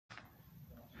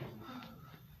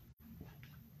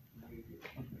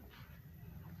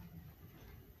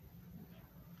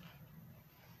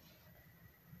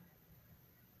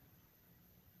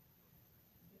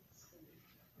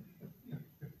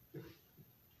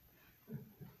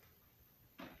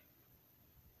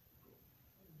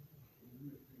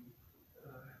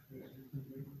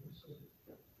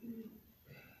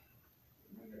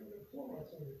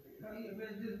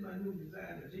my new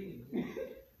design of jeans.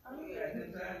 I got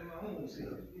that design my own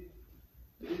self.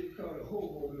 It's called a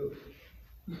hobo look.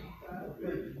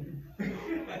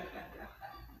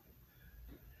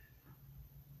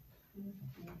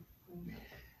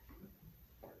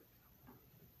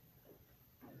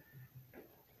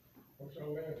 What's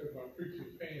your answer about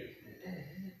preacher's pants?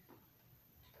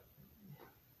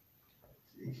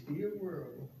 It's still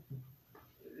world.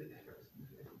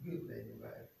 Good lady,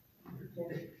 right?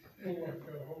 Who wants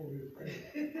to hold his pants?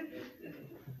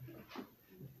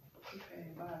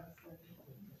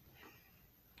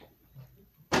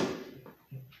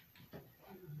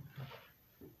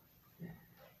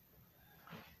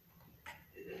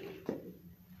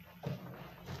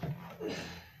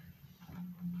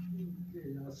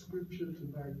 Our scripture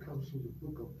tonight comes from the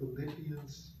book of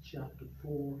Philippians, chapter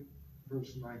 4,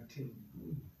 verse 19.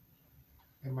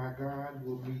 And my God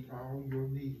will meet all your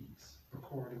needs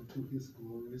according to his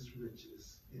glorious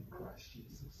riches in Christ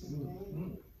Jesus.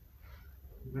 Mm-hmm.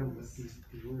 Remember,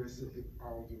 the word said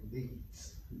all your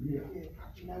needs. Yeah.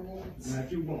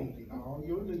 Not your want. All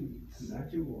your needs.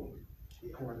 Not your want.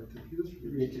 According to his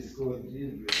Riches according to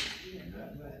his riches.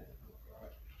 Not mine.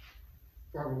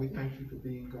 Father, we thank you for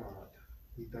being God.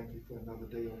 We thank you for another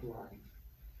day of life.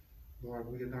 Lord,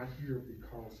 we are not here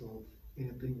because of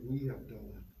anything we have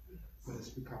done, but it's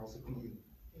because of you.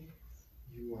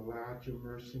 You allowed your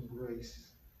mercy and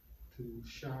grace to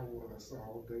shower us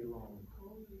all day long.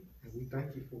 And we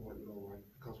thank you for it, Lord,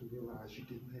 because we realize you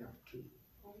didn't have to.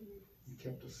 You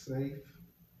kept us safe.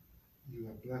 You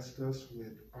have blessed us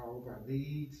with all of our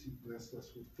needs. You blessed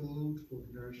us with food for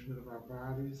the nourishment of our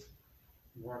bodies,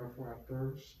 water for our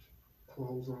thirst,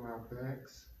 clothes on our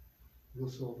backs,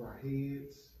 roofs over our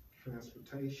heads,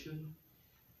 transportation,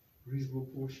 reasonable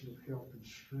portion of health and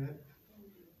strength.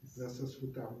 You bless us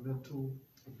with our mental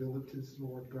abilities,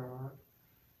 Lord God.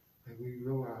 And we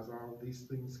realize all these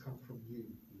things come from you.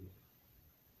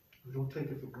 We don't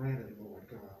take it for granted, Lord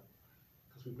God,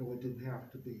 because we know it didn't have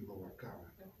to be, Lord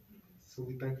God. So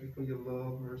we thank you for your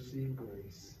love, mercy, and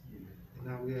grace. And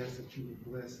now we ask that you would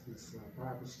bless this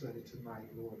Bible study tonight,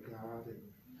 Lord God, and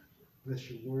bless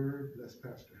your word, bless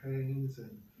Pastor Haynes,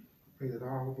 and pray that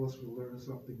all of us will learn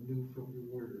something new from your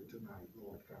word tonight,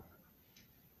 Lord God.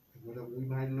 And whatever we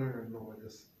might learn, Lord,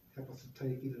 just help us to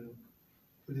take it and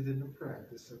put it into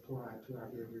practice, apply it to our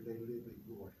everyday living,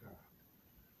 Lord God.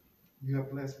 You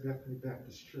have blessed Bethany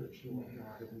Baptist Church, Lord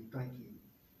God, and we thank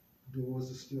you.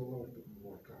 Doors are still open,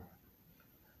 Lord God.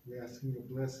 We're asking your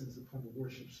blessings upon the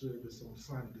worship service on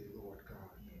Sunday, Lord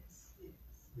God. Yes.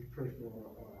 We pray for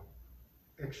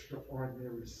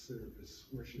extraordinary service,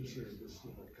 worship service,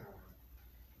 Lord God.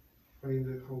 Pray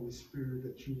that Holy Spirit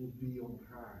that you will be on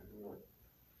high, Lord,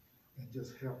 and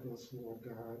just help us, Lord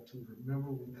God, to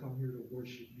remember we come here to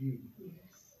worship you.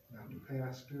 Yes. Not the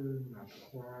pastor, not the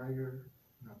choir,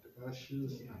 not the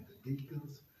ushers, not the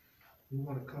deacons. We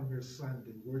want to come here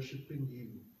Sunday worshiping you.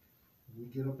 We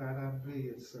get up out of our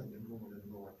bed Sunday morning,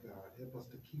 Lord God. Help us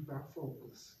to keep our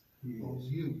focus on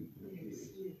you. Yes.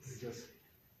 And just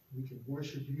we can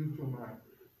worship you from our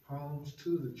homes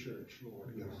to the church,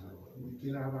 Lord God. When we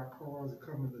get out of our cars and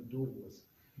come in the doors,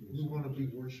 we want to be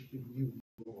worshiping you,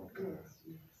 Lord God.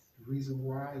 The reason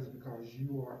why is because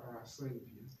you are our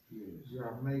Savior. You're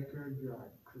our Maker, you're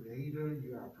our Creator,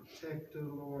 you're our Protector,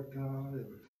 Lord God,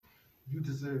 and you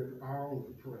deserve all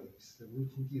the praise that we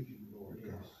can give you, Lord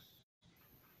God.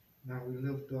 Now we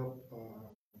lift up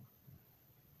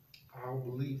our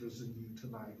believers in you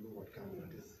tonight, Lord God.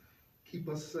 Keep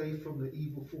us safe from the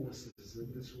evil forces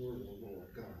in this world,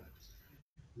 Lord God.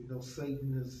 We know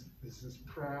Satan is just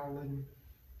prowling,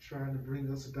 trying to bring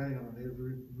us down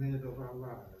every minute of our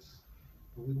lives.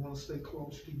 But we want to stay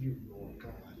close to you, Lord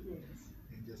God,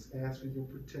 and just ask for your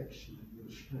protection and your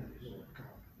strength, Lord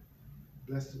God.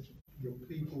 Bless your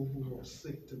people who are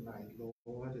sick tonight,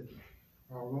 Lord, and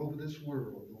all over this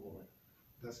world, Lord.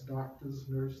 Bless doctors,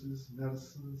 nurses,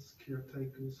 medicines,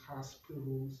 caretakers,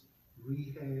 hospitals,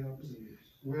 rehabs,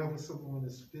 wherever someone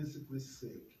is physically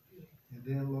sick. And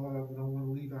then, Lord, we don't want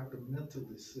to leave out the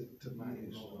mentally sick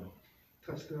tonight, Lord.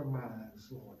 Touch their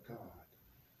minds, Lord God.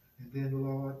 And then,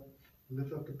 Lord,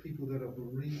 lift up the people that are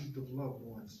bereaved of loved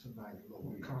ones tonight,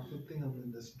 Lord. Comfort them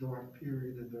in this dark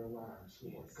period in their lives,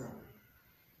 Lord God.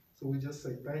 So we just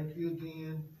say thank you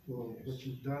again for what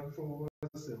you've done for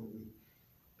us, and we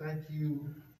thank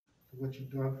you for what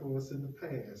you've done for us in the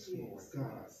past, Lord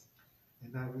God.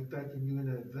 And now we're thanking you in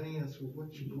advance for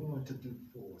what you're going to do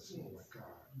for us, Lord God.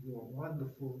 You are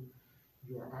wonderful.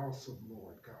 You are awesome,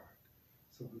 Lord God.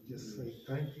 So we just say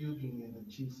thank you again in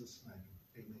Jesus'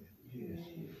 name. Amen. Yes.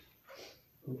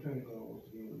 I'm trying to go once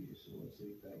again. We just want to say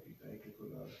thank you. Thank you for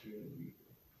the opportunity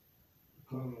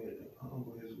come and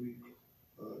humble as we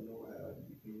know how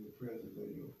to be in the presence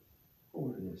of your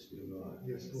holiness, dear Lord.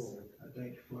 Yes, Lord. I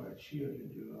thank you for our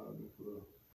children, dear Lord, for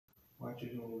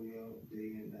watching over them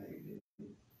day and night,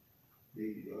 and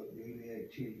they daily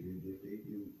activities that they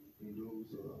do, and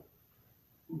those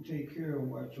who take care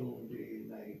and watch over day and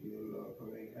night, dear Lord,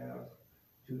 from their house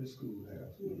to the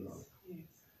schoolhouse, dear Lord. Yes.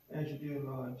 As you, dear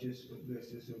Lord, just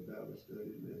bless this Bible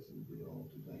study lesson, dear Lord,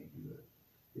 to thank you.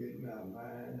 Let our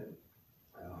mind and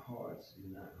our hearts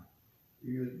and our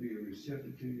ears be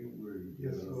receptive to your word,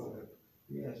 dear Yes, Lord. Lord.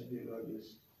 We ask you, dear Lord,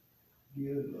 just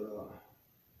give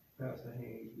Pastor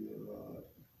Haynes, dear Lord,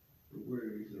 the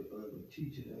words of the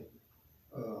teaching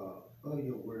of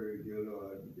your word, dear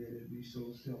Lord. Let it be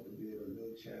so simple, dear Lord,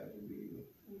 little child to be able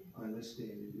to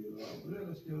understand it, dear Lord. But let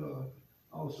us, dear Lord,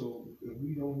 also, if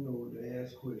we don't know, to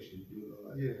ask questions, dear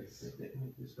Lord. Yes.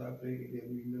 To stop thinking that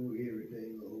we know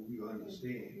everything or we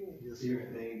understand Yes, Lord.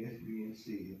 everything that's being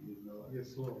said, dear Lord.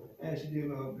 Yes, Lord. Ask you,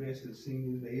 dear Lord, bless the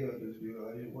seniors, the elders, dear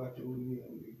Lord. Just watch over them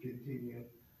and continue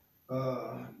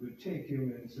protect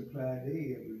him and supply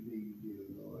their every need, dear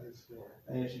Lord. Yes, Lord.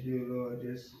 Ask you, dear Lord,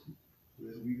 just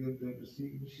as we lift up the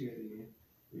sick and shed in,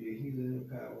 with your healing and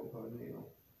power upon them,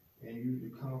 and use the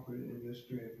comfort and your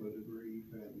strength for the bereaved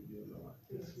family, dear Lord.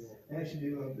 Yes, Lord. Ask you,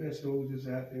 dear Lord, bless those that's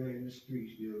out there in the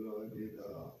streets, dear Lord,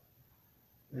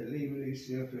 that label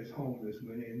themselves as homeless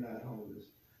when they're not homeless.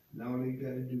 And all they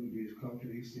got to do is come to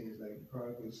these sins like the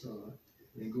prodigal son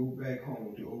and go back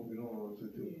home to open arms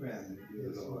with their family, dear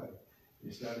Yes, Lord. Lord.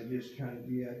 Instead of just trying to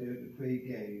be out there to play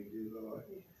games, dear Lord.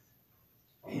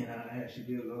 And I ask you,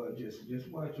 dear Lord,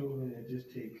 just watch over them and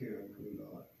just take care of them, dear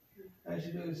Lord. I ask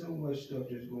you, there's so much stuff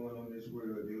that's going on in this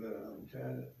world, dear Lord. I'm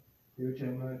tired of every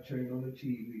time I turn on the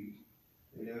TV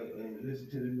and listen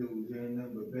to the news, there's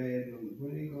nothing but bad news.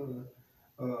 When are they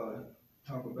gonna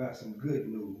talk about some good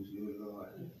news, dear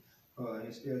Lord?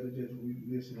 Instead of just we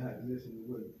have to listen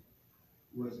to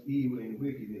what's evil and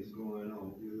wickedness going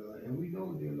on, dear Lord. And we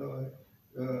know, dear Lord,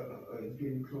 it's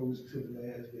getting close to the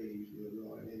last days, dear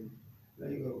Lord. And like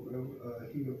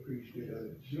he preached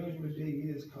that judgment day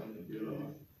is coming, dear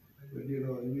Lord. But dear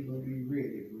Lord, we're gonna be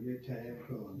ready when that time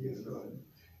comes, dear Lord.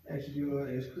 Actually, dear Lord,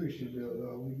 as Christians, dear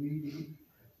Lord, we need to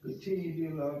continue,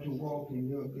 dear Lord, to walk in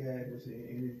your guidance and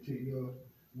into your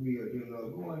will, dear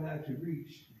Lord. Going out to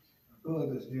reach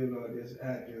others, dear Lord, that's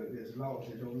out there, that's lost,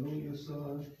 that don't know your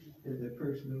son, as a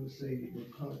personal Savior,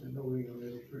 but come to know him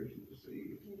as a personal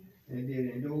Savior. And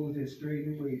then in those that strayed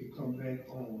away to come back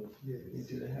home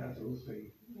into the house of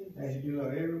faith. As you, dear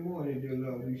Lord, every morning, dear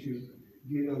Lord, we should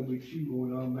get up with you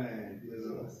on our mind, dear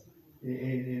Lord.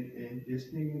 And just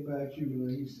thinking about you,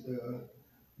 Lord,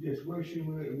 just worship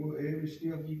every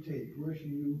step we take, worship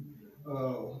you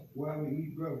while we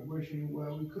eat breakfast, worship you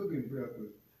while we cooking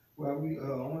breakfast, while we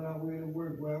on our way to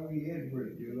work, while we at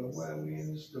work, dear Lord, while we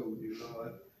in the store, dear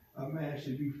Lord. Our mind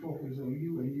should be focused on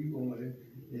you and you only,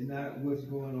 and not what's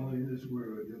going on in this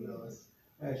world, dear Lord.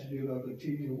 I ask you, dear Lord,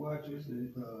 continue to watch us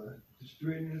and to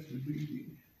strengthen us to be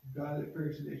the godly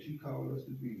person that you call us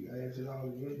to be. I ask it all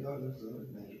in your daughter's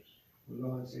son's name. The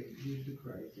Lord say, Jesus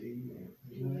Christ, amen.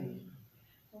 Amen.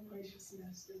 Oh, gracious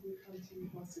Master, we come to you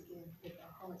once again with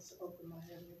our hearts open, my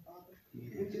Heavenly Father.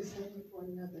 Yes. We just thank you for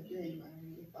another day, my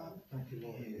Heavenly Father. Thank you,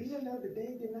 Lord. Yes. Even though the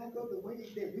day did not go the way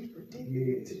that we predicted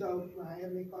it to go, my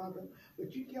Heavenly Father,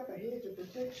 but you kept a hedge of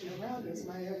protection around us,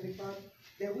 my Heavenly Father,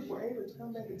 that we were able to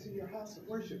come back into your house of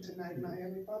worship tonight, my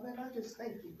Heavenly Father, and I just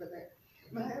thank you for that.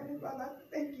 My Heavenly Father, I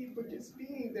thank you for just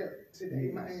being there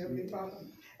today, my Heavenly Father.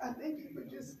 I thank you for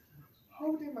just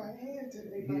holding my hand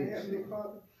today, my Heavenly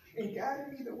Father, and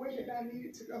guiding me the way that I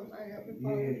needed to go, my Heavenly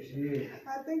Father. Yes.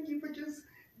 I thank you for just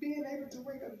being able to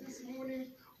wake up this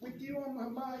morning with you on my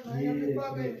mind, my Heavenly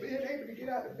Father, and being able to get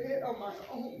out of bed on my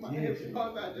own, my Heavenly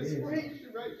Father. I just praise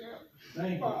you right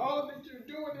now for all that you're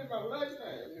doing in my life,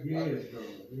 my Heavenly Father. Yes, Lord.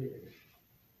 Yes.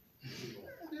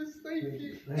 I just thank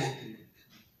you. Thank you.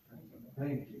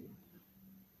 Thank you.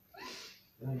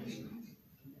 Thank you.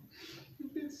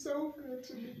 You've been so good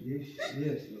to me.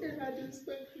 Yes, Lord. And I just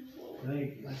thank you for it.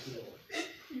 Thank you.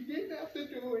 You didn't have to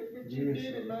do it, but you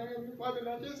did it, my Heavenly Father. And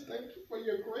I just thank you for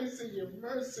your grace and your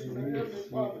mercy, my Heavenly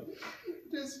Father.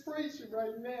 Just praise you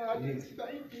right now. I just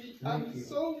thank you. I'm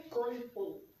so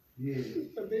grateful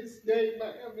for this day,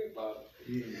 my Heavenly Father.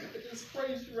 I just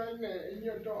praise you right now in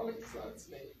your darling son's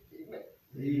name. Amen.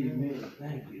 Amen.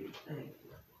 Thank you. Thank you.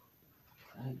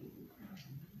 Thank you.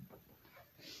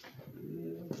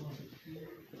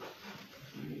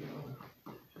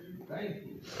 Thank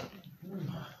you.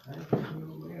 Thank you for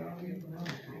the way I live my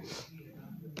life.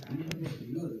 Even if the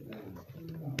other thing.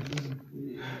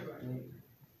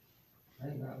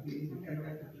 Thank God be able to pick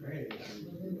out the trash.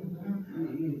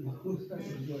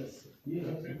 Yeah,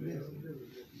 that's a blessing.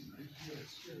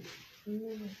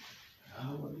 I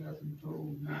know I got some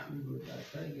toes missing, but I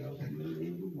think I was really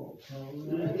able to walk. All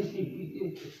right.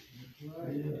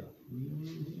 Yeah.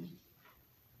 Mm-hmm.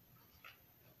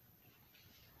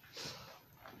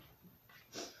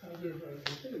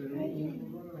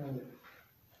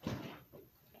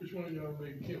 Which one of y'all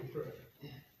made Kim cry?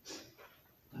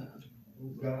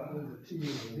 God,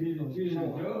 tears of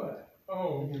joy.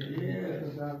 Oh, Yeah,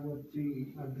 God, what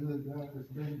you, how good God has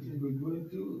been to you.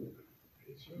 Good to it.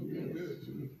 it's sure been good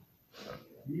to me.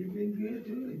 You've been good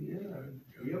to it,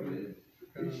 yeah. Yep,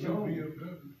 it's showing.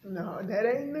 No, that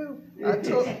ain't new.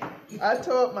 I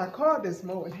tore up my car this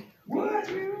morning. What?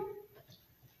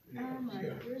 Oh my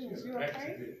goodness, you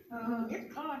okay?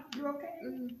 It's gone. You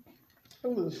okay? A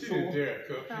little She sore. didn't dare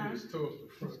cup, she just tossed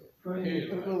the front.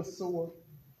 A little sore.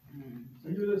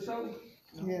 And you the soul?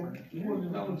 Yeah. You want to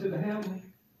know to the hammer?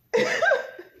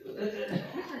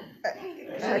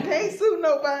 I can't sue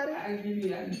nobody. I can give you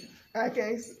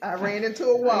that. I ran into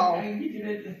a wall. I can give you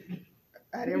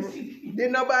that.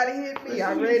 Didn't nobody hit me.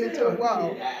 I ran into a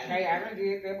wall. Hey, I done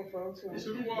did that before too.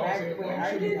 To the wall, Back said, when wall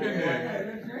I shouldn't have did been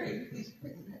there. That's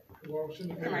right. Wall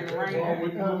shouldn't have been Like there. rain. Wall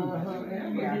wouldn't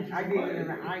move. Yeah, I did it in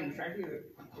the ice. I did it.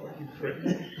 Oh, you crazy.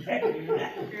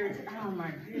 Oh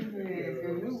my goodness,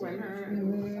 the new one, huh?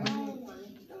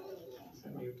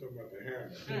 You're talking about the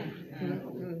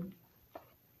hammer.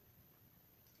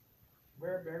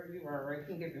 Well, baby, you all right. You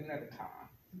can get another car.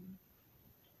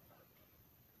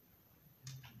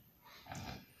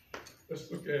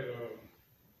 Let's look at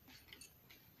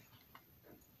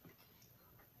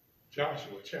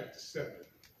Joshua chapter 7.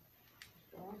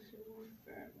 Joshua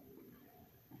 7.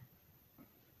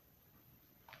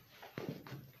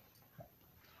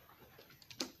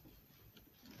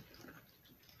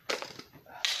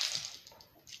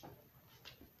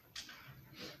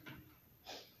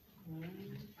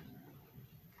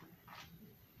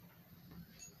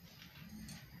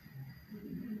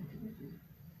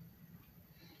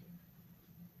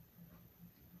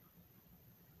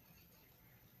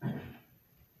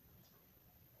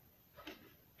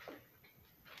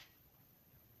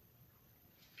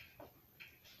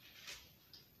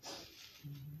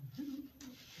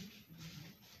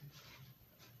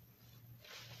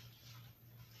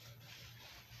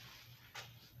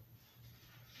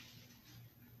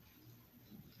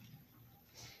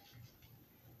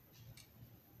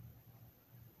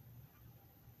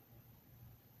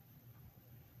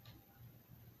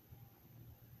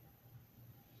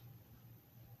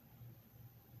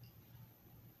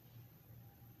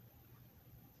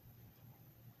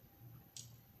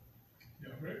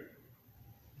 Y'all ready?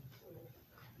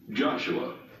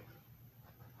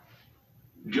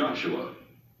 Joshua,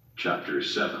 chapter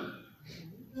 7.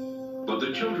 But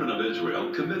the children of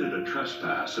Israel committed a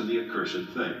trespass in the accursed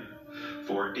thing.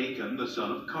 For Achan, the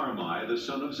son of Carmi, the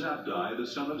son of Zabdi, the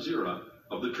son of Zerah,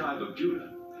 of the tribe of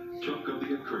Judah, took of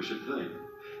the accursed thing.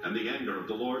 And the anger of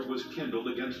the Lord was kindled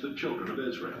against the children of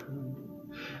Israel.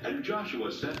 And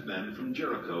Joshua sent men from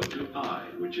Jericho to Ai,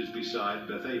 which is beside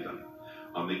Bethaven,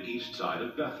 on the east side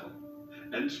of Bethel,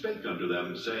 and spake unto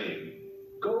them, saying,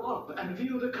 Go up and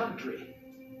view the country.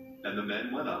 And the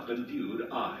men went up and viewed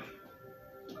Ai.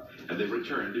 And they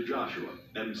returned to Joshua,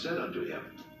 and said unto him,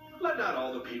 Let not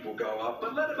all the people go up,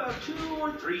 but let about 2,000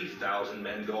 or 3,000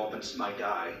 men go up and smite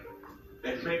Ai.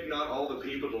 And make not all the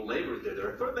people to labor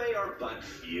thither, for they are but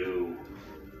few.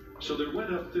 So there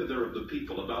went up thither of the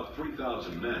people about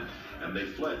 3,000 men, and they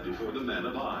fled before the men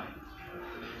of Ai.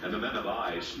 And the men of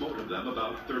Ai smote of them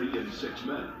about 36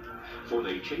 men, for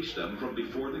they chased them from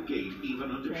before the gate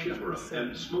even unto Shepherah,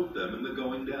 and smote them in the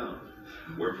going down.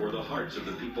 Wherefore the hearts of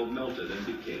the people melted and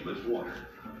became as water.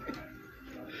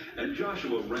 And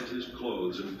Joshua rent his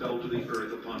clothes and fell to the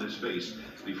earth upon his face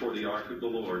before the ark of the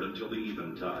Lord until the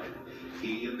eventide,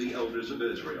 he and the elders of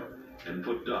Israel, and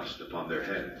put dust upon their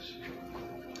heads.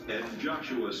 And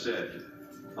Joshua said,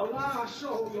 Alas,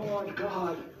 O Lord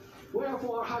God,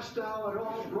 wherefore hast thou at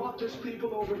all brought this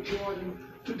people over Jordan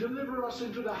to deliver us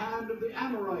into the hand of the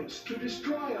Amorites, to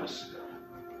destroy us?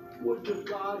 Would to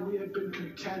God we had been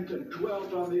content and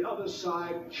dwelt on the other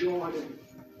side Jordan.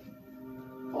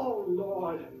 O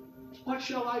Lord, what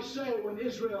shall I say when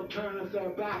Israel turneth their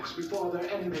backs before their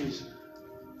enemies?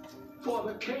 For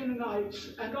the Canaanites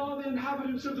and all the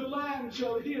inhabitants of the land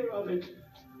shall hear of it,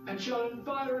 and shall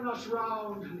environ us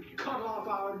round, and cut off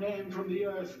our name from the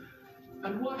earth.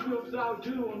 And what wilt thou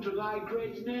do unto thy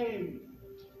great name?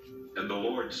 And the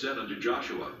Lord said unto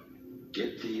Joshua,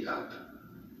 Get thee up.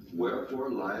 Wherefore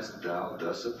liest thou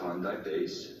thus upon thy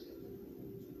face?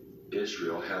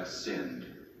 Israel hath sinned.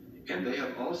 And they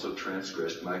have also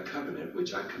transgressed my covenant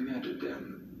which I commanded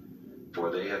them. For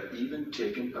they have even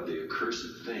taken of the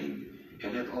accursed thing,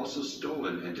 and have also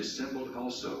stolen and dissembled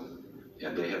also,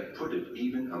 and they have put it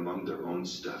even among their own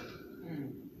stuff.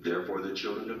 Therefore the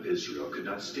children of Israel could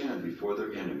not stand before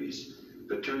their enemies,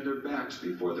 but turned their backs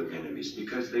before their enemies,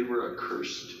 because they were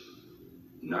accursed.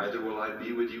 Neither will I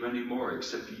be with you any more,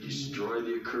 except ye destroy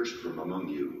the accursed from among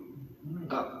you.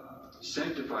 Up,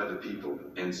 sanctify the people,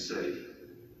 and say,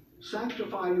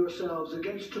 Sanctify yourselves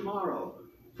against tomorrow,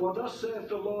 for thus saith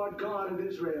the Lord God of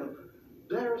Israel,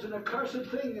 There is an accursed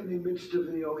thing in the midst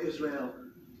of thee, O Israel.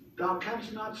 Thou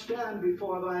canst not stand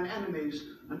before thine enemies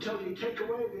until ye take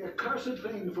away the accursed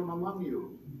thing from among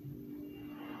you.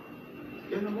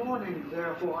 In the morning,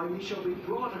 therefore, ye shall be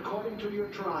brought according to your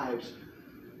tribes.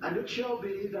 And it shall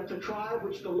be that the tribe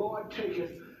which the Lord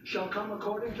taketh shall come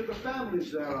according to the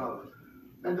families thereof.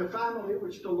 And the family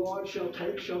which the Lord shall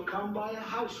take shall come by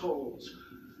households.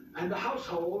 And the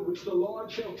household which the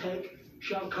Lord shall take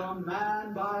shall come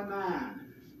man by man.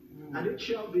 And it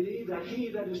shall be that he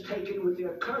that is taken with the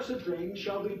accursed thing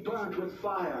shall be burnt with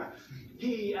fire,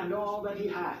 he and all that he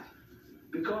hath,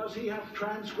 because he hath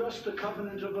transgressed the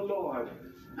covenant of the Lord,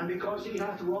 and because he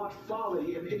hath wrought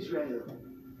folly in Israel.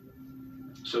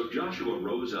 So Joshua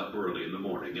rose up early in the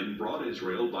morning and brought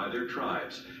Israel by their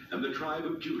tribes, and the tribe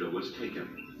of Judah was taken.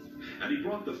 And he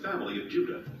brought the family of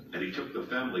Judah, and he took the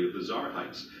family of the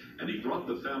Zarhites, and he brought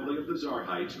the family of the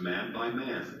Zarhites man by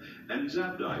man, and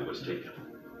Zabdi was taken.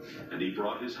 And he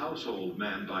brought his household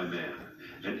man by man,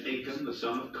 and Achan the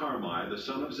son of Carmi, the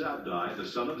son of Zabdi, the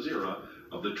son of Zerah,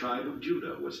 of the tribe of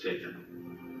Judah was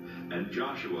taken. And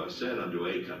Joshua said unto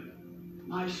Achan,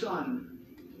 My son,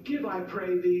 give, I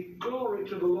pray thee, glory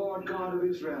to the Lord God of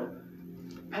Israel,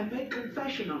 and make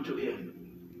confession unto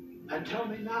him, and tell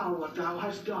me now what thou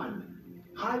hast done.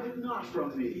 Hide it not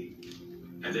from me.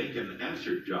 And Achan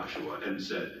answered Joshua and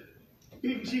said,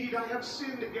 Indeed, I have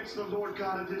sinned against the Lord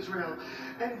God of Israel,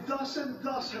 and thus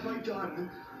have I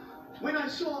done. When I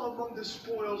saw among the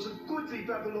spoils a goodly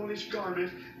Babylonish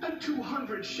garment, and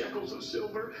 200 shekels of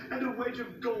silver, and a wedge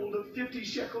of gold of 50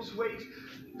 shekels weight,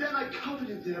 then I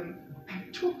coveted them,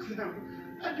 and took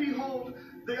them. And behold,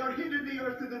 they are hid in the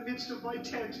earth in the midst of my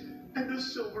tent, and the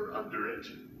silver under it.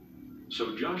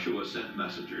 So Joshua sent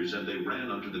messengers, and they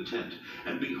ran unto the tent,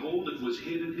 and behold, it was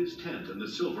hid in his tent, and the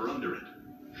silver under it.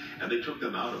 And they took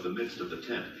them out of the midst of the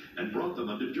tent, and brought them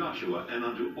unto Joshua, and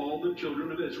unto all the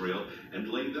children of Israel, and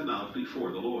laid them out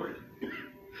before the Lord.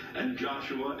 And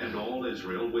Joshua and all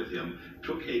Israel with him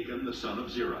took Achan the son of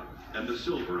Zerah, and the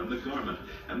silver, and the garment,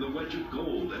 and the wedge of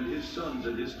gold, and his sons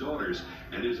and his daughters,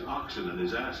 and his oxen and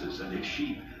his asses, and his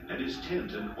sheep, and his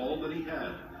tent, and all that he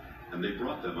had. And they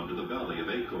brought them unto the valley of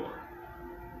Achor.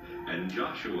 And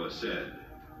Joshua said,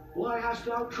 Why hast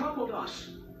thou troubled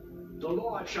us? The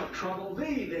Lord shall trouble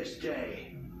thee this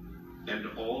day.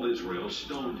 And all Israel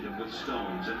stoned him with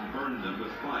stones, and burned them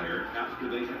with fire, after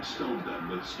they had stoned them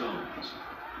with stones.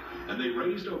 And they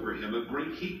raised over him a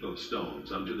great heap of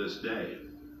stones unto this day.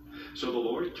 So the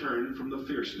Lord turned from the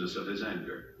fierceness of his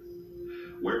anger.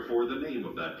 Wherefore the name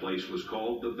of that place was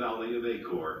called the Valley of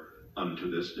Achor unto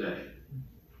this day.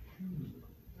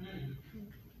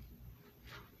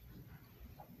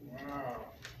 Wow.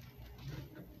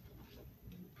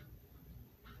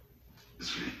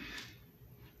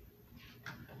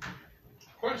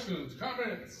 Questions,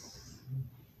 comments?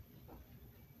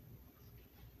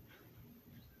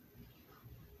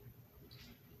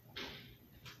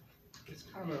 It's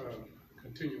kind of a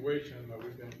continuation.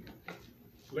 We've been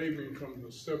laboring from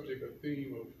the subject or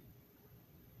theme of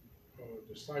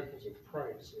disciples of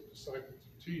Christ, or disciples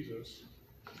of Jesus,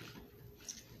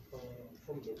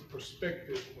 from the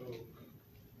perspective of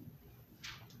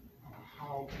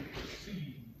how to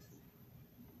proceed.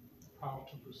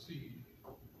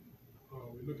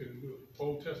 We look at the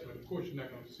Old Testament. Of course, you're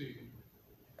not going to see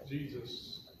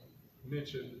Jesus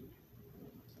mentioned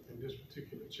in this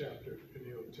particular chapter in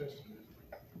the Old Testament.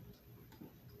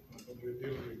 But we're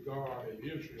dealing with God and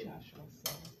Israel.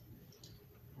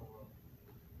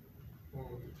 On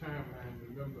the timeline,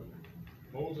 remember,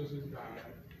 Moses has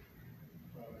died.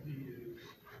 He is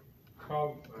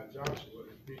called by Joshua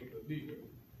as being the leader.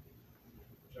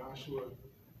 Joshua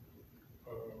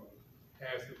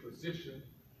has the position,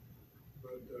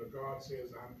 but God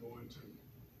says, I'm going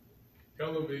to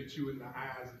elevate you in the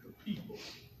eyes of the people.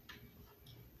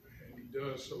 And he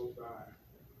does so by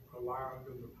allowing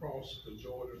them to cross the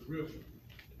Jordan River.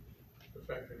 The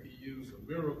fact that he used a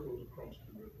miracle to cross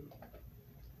the river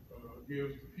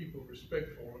gives the people respect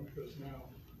for him, because now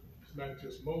it's not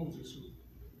just Moses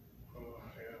who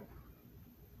have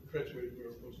perpetuated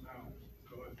miracles. Now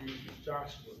God uses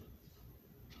Joshua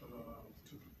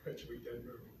perpetuate that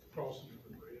miracle, crossing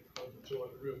of the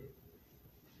Jordan River.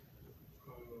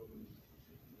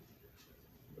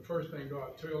 The first thing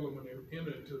God tells them when they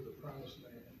enter into the promised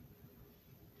land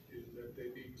is that they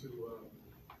need to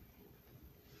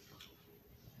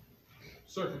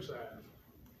circumcise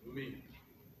the men.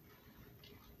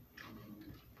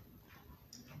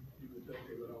 You would think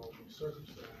they would all be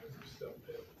circumcised, except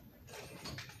that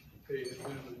they had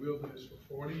been in the wilderness for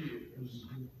 40 years.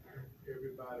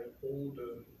 Everybody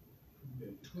older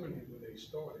than 20 when they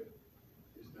started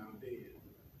is now dead,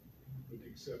 with the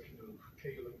exception of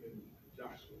Caleb and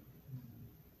Joshua.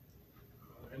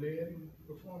 And they hadn't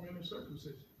performed any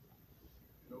circumcision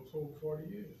in those whole 40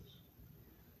 years.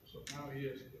 So now he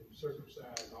has to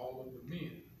circumcise all of the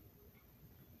men.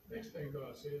 Next thing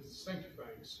God says is sanctify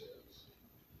yourselves,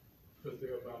 because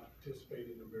they're about to participate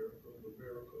in the miracle of the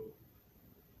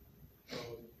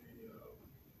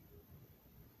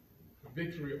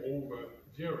victory over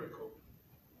Jericho.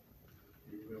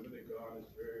 You remember that God is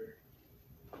very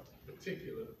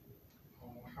particular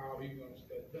on how he wants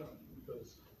that done,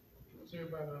 because he wants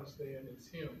everybody to understand it's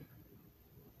him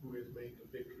who has made the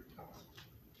victory possible.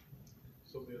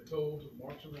 So they're told to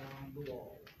march around the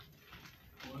wall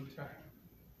one time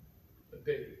a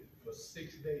day for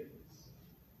 6 days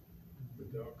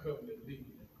with their covenant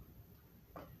leading them.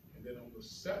 And then on the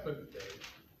 7th day,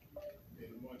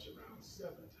 they'll march around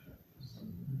 7 times.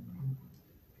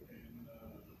 And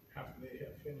after they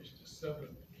have finished the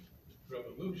 7th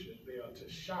revolution, they are to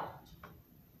shout.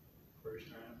 First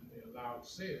time they're allowed to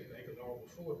say it, because all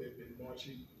before they've been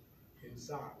marching in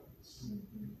silence.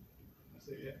 I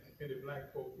say, any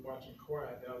black folk marching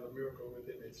quiet, that was a miracle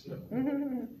within itself.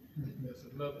 That's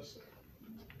another sign.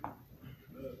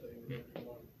 Another thing, if you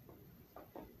want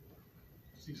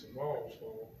to see some walls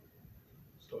fall,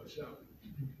 start shouting.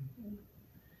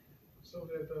 So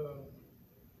that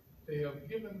they are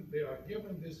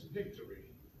given this victory,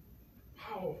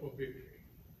 powerful victory.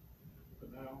 But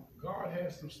now God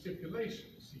has some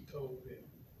stipulations. He told them,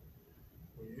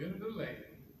 when you enter the land,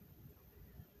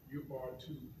 you are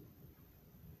to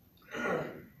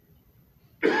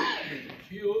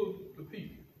kill the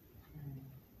people.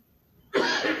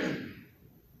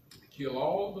 Kill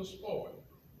all the spoil,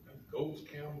 like goats,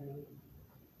 camels,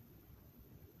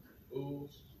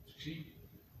 bulls, sheep.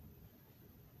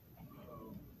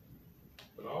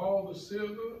 But all the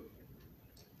silver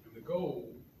and the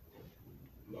gold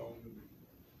belong to me.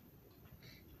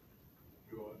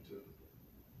 You ought to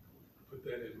put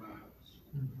that in my house.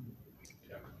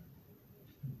 Yeah.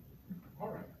 All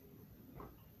right.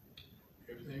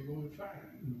 Everything going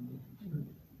fine.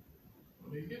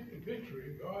 When they get the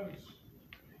victory, God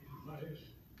is,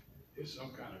 it's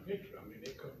some kind of victory. I mean,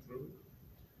 they come through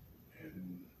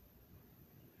and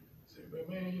say, well,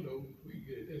 man, you know, we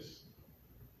get this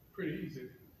pretty easy.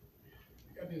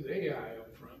 We got this AI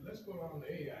up front. Let's go down to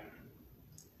AI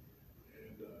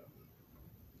and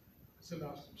send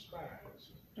out some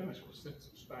spies. Joshua sent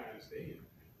some spies to him.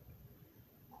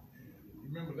 And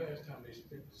remember last time they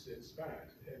sent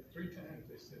spies. They had 3 times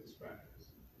they sent spies.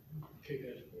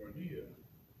 Kadesh Barnea,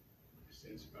 they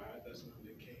sent spies. That's when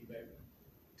they came back.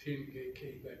 10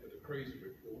 came back with a crazy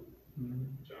report.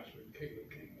 Joshua and Caleb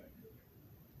came back with it.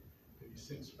 Then he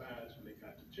sent spies when they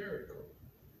got to Jericho.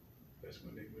 That's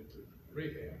when they went to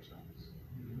Rahab's house.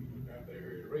 After they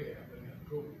heard Rahab, they didn't have to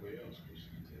go anywhere else, because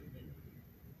she said,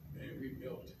 man, we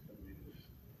melted. I mean,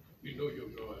 we know your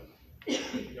God.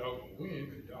 Y'all gonna win,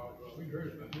 because we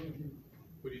heard about him,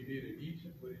 what he did in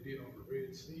Egypt, what he did on the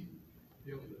Red Sea.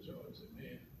 The elder John said,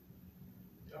 man,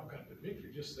 y'all got the victory,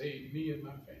 just save me and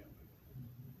my family.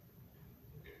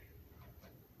 Okay.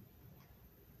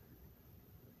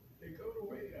 They go to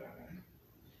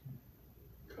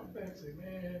come back and say,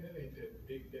 man, that ain't that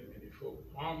big, that many folk.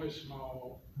 Arm is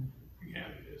small, we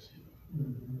handle this, you know.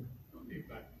 Don't need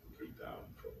about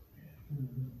 3,000 folk, man.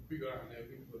 We go down there,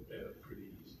 we can put that up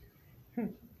pretty easy.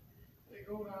 They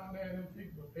go down there and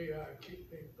people, they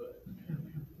kick their butt,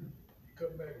 man. They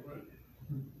come back running.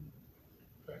 In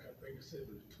fact, I think it said it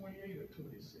was 28 or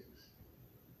 26.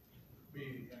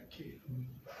 Men got killed.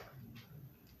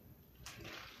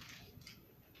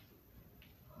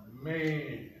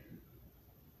 Man,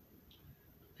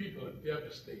 people are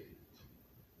devastated.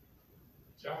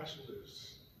 Joshua is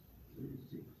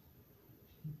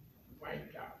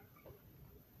wiped out.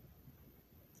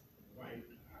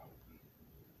 Wiped out.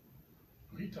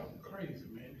 He talking crazy,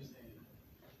 man. He's saying,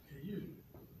 hey,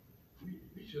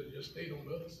 we should have just stayed on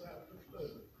the other side of the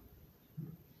flood.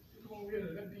 You come over here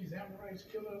to let these Amorites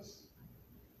kill us?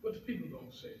 What the people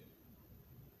gonna say?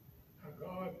 How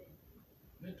God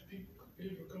let the people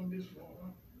Israel come this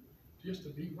far just to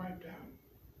be wiped out?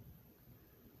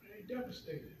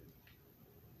 devastated.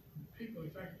 People, in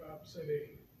fact, the Bible said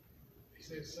they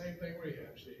said the same thing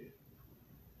Rahab said.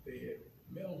 They had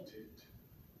melted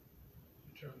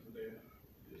in terms of their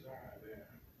desire, their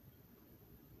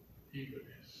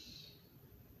eagerness.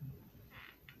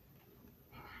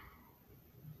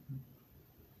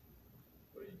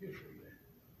 What do you get from that?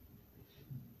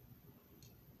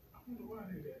 I wonder why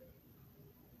they're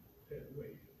that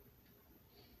way.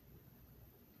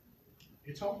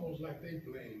 It's almost like they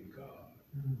blame God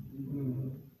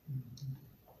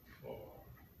for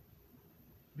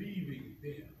leaving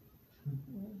them.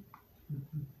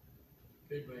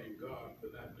 They blame God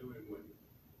for not doing what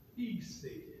He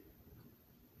said He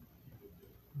would do.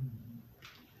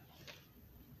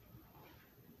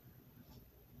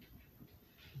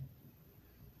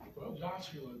 Well,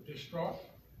 Joshua, distraught,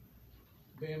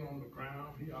 laying on the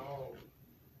ground, he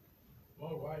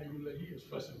was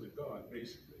fussing with God,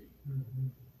 basically.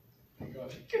 And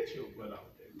God said, get your butt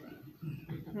out there, man.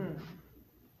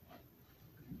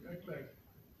 You act like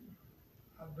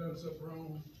I've done something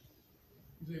wrong.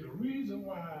 He said, the reason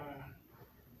why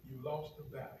you lost the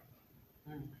battle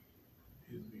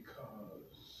is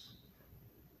because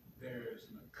there's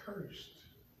an accursed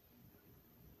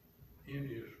in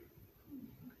Israel.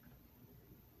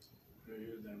 There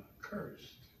is an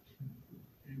accursed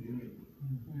in Israel.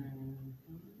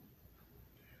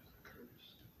 There's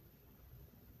accursed.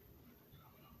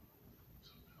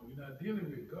 So now we're not dealing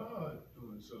with God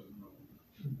doing something wrong.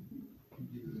 We're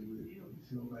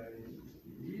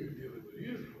dealing with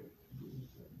Israel.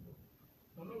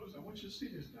 Now notice, I want you to see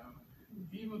this now.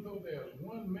 Even though there's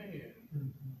one man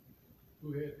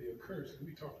who had the curse, and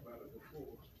we talked about it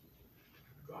before,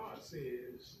 God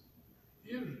says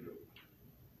Israel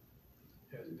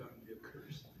has done the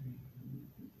accursed thing.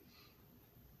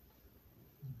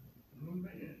 One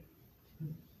man.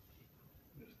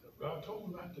 God told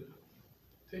him not to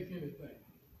take anything.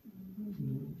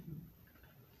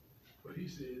 But he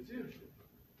says Israel.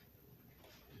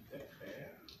 Is that fair?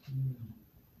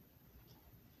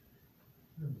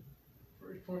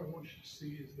 First point I want you to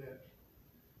see is that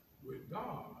with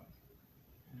God,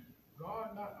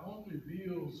 God not only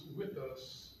deals with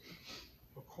us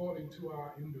according to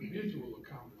our individual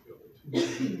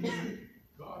accountability,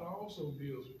 God also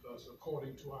deals with us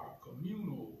according to our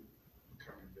communal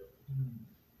accountability.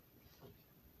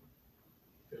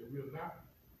 That we're not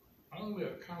only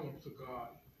accountable to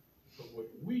God for what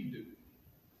we do,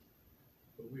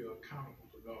 but we are accountable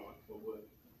to God for what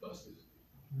us is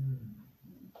doing.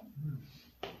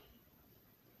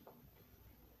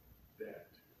 That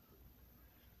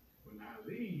when I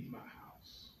leave my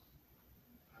house,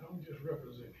 I don't just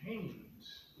represent Haynes,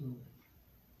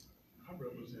 I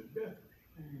represent Bethany.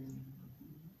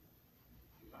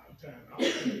 A lot of times I wear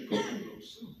a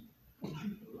suit. A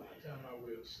lot of times I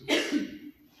wear a suit.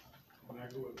 When I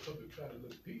go in public, try to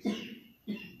look decent,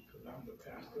 because I'm the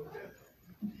pastor of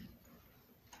Bethany.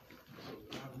 So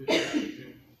when I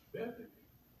represent Bethany,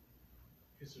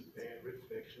 it's a bad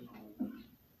reflection on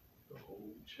the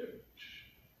whole church.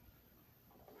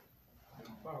 And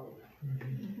follow me.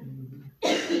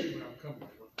 Where I'm coming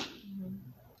from.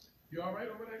 You all right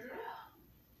over there, girl?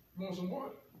 You want some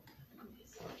water?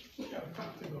 You got a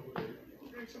fountain over there.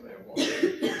 Drink some of that water.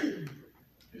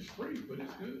 It's free, but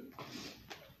it's good.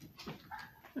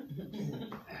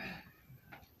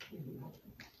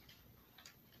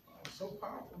 So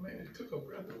powerful, man, it took her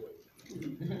breath away.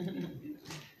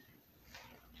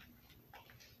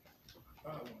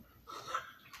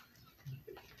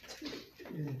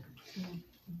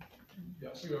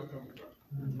 Y'all see where I'm coming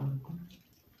from?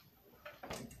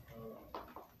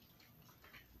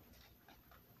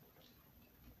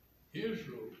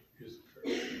 Israel is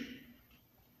cursed,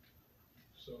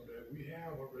 so that we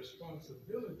have a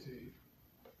responsibility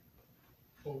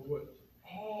for what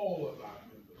all of our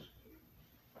members do.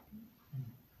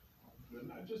 We're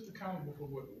not just accountable for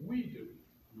what we do,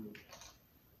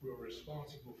 we're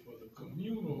responsible for the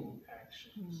communal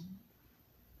actions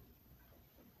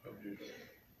of Israel.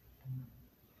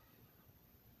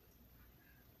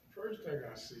 First thing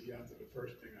I see after the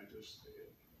first thing I just said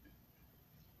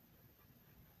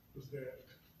was that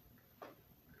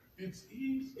it's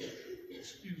easy,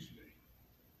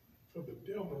 for the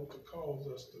devil to cause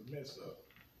us to mess up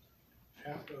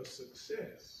after a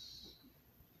success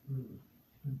than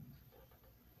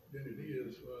it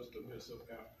is for us to mess up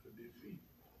after a defeat.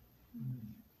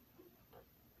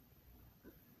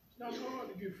 It's not hard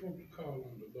to get folks to call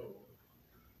on the Lord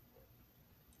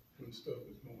when stuff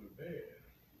is going bad.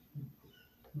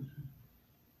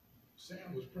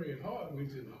 Sam was praying hard when he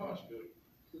was in the hospital.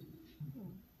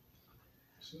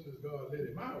 As soon as God let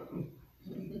him out,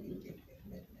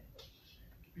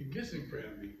 missing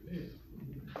prayer meeting is.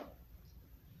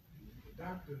 The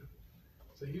doctor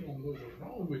said he don't know what's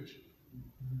wrong with you.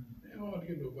 Man, I want to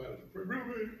get nobody to pray.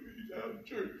 Reverend, please out of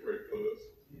church, pray for us.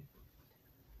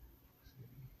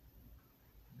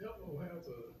 The devil has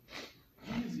a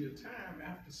easier time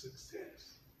after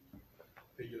success.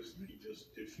 They just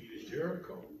defeated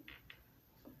Jericho.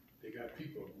 They got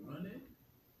people running.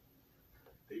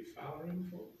 They following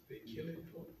folks. They killing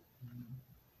folks.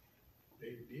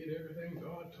 They did everything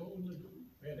God told them to do.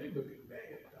 Man, they looking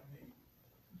bad. I mean,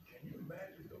 can you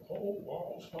imagine the whole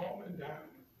walls falling down?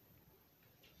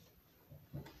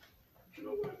 You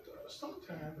know what?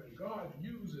 Sometimes when God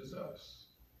uses us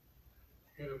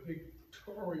in a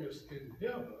victorious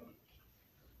endeavor,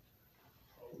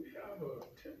 we have a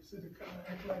tendency to kind of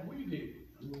act like we did.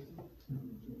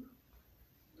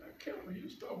 Now, careful, you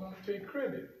start want to take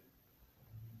credit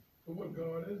for what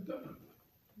God has done.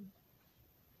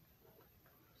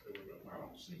 So, I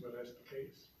don't see where that's the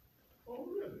case. Oh,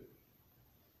 really?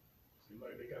 Seems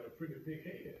like they got a pretty big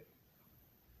head.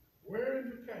 Where in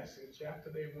the passage after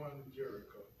they won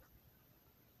Jericho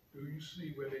do you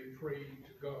see where they prayed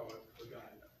to God for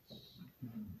guidance?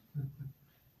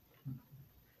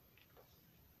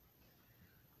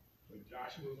 When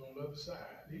Joshua was on the other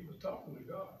side, he was talking to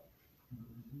God.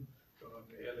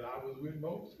 As I was with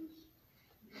Moses,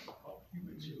 I'll be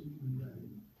with you.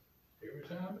 Every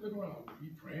time in the ground, he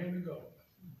praying to God.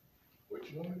 What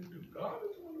you want me to do? God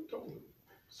is the one who told him,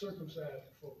 circumcise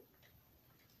the folk.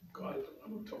 God is the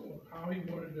one who told them how he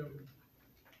wanted them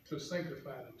to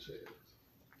sanctify themselves.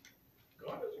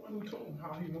 God is the one who told them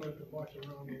how he wanted to march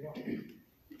around the wall.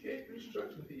 He gave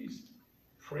instructions. He's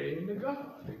praying to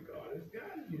God, and God is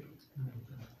guiding him.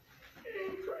 He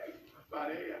ain't praying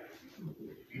about AI.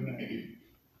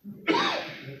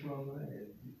 That's wrong with that.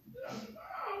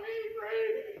 Oh, he ain't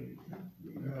praying.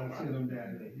 God sent them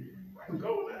down there. I can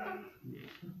go now.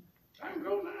 I can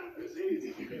go now. It's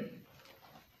easy.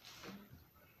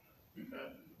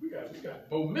 We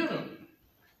got momentum.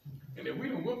 And if we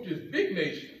don't whoop this big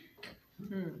nation, we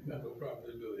got no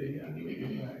problem to do it.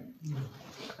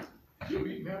 You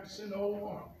even have to send the whole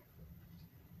army.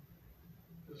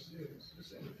 Just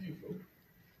send a few folks.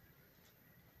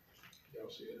 Y'all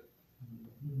see it?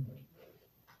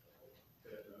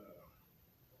 That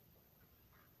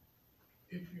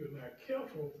if you're not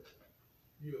careful,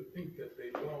 you'll think that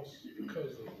they lost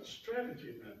because of the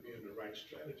strategy not being the right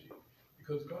strategy.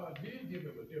 Because God did give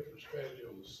him a different strategy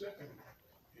on the second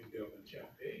endeavor in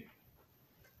chapter 8.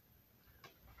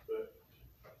 But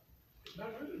it's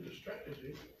not really the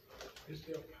strategy, it's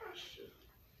their posture.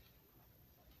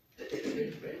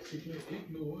 They basically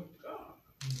ignored God.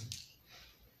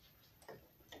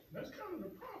 That's kind of the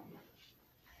problem.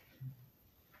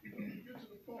 You get to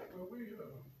the point where we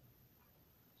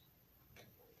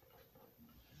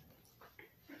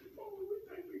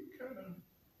think we kind of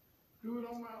do it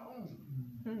on our own.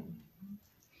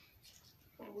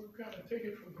 Or we kind of take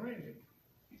it for granted.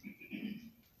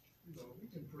 We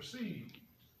can proceed.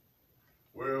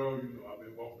 Well, I've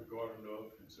been walking with God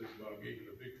enough, and since God gave me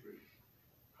the victory,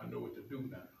 I know what to do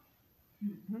now.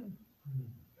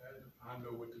 I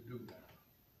know what to do now.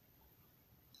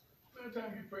 Every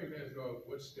time you pray and ask God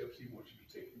what steps he wants you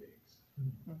to take next.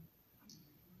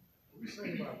 We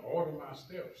sing about order my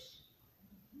steps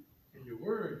in your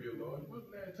word, dear Lord. When's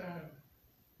the last time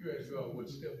you asked God what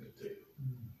step to take?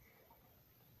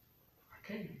 I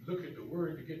can't look at the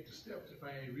word to get the steps if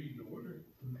I ain't reading the word.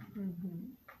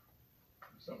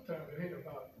 Sometimes it ain't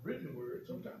about written word,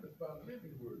 sometimes it's about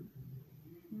living word.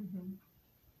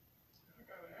 I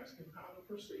gotta ask him how to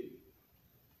proceed.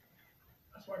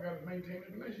 That's why I gotta maintain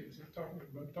a relationship. Talk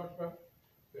about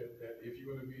that if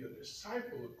you're gonna be a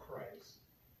disciple of Christ,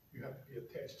 you have to be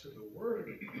attached to the word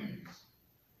of Christ.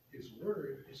 His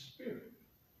word is spirit.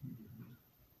 And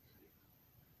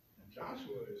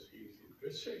Joshua he's in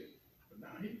good shape, but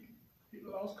now he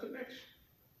lost connection.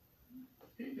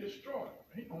 He destroyed.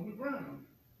 He on the ground,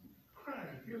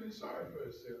 crying, feeling sorry for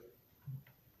himself.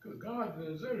 Because God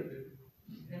deserted it.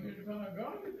 And if God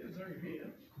didn't desert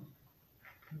him,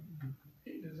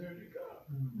 he deserted God.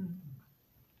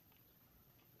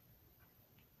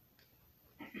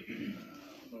 I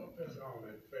don't know if that's all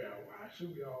that fair. Why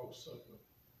should we all suffer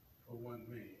for one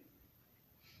man?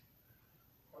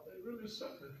 Are they really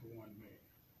suffering for one man?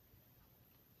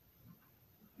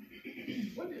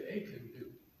 What did Achan do?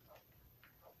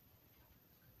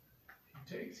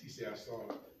 He said, I saw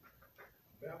a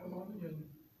Babylonian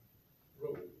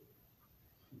robe.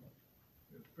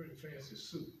 A pretty fancy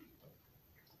suit.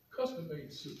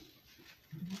 Custom-made suit.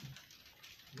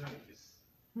 Nice.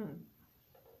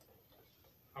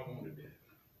 I wanted that.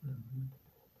 I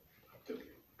took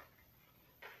it.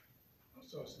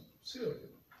 saw some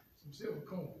silver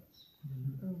coins.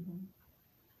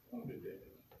 Wanted that.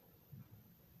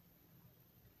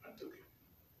 I took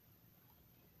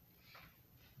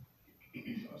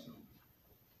it. Saw some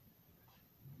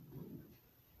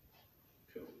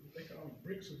they call them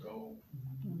bricks of gold.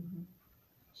 I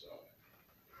saw it.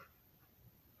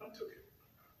 I took it.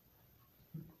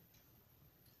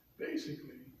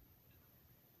 Basically,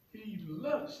 he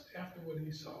lust after what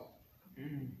he saw.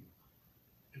 And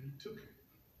he took it.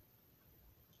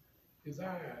 His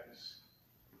eyes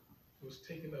was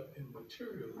taken up in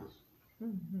materialism.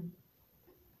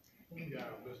 One guy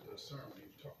listened to a sermon, he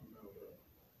was talking about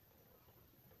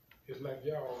it's like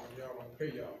y'all don't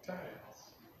pay y'all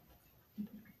tithes.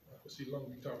 But see, long as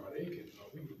we talking about Achan,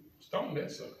 we would stone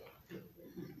that sucker.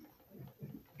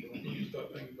 You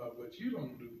start thinking about what you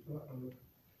don't do.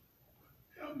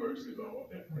 Have mercy,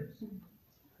 Lord, have mercy.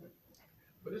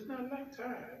 But it's not like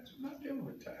tithes. We're not dealing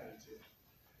with tithes here.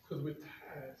 Because with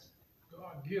tithes,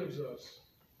 God gives us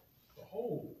the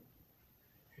whole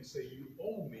and say, you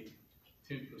owe me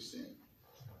 10%.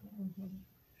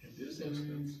 In this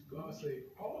instance, God say,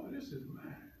 all of this is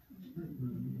mine.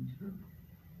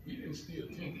 He didn't steal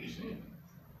 10%.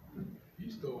 He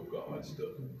stole God's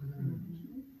stuff.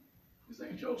 This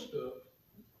ain't your stuff.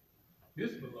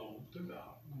 This belongs to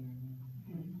God.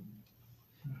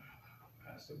 I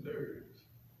have some nerves.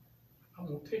 I'm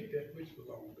going to take that which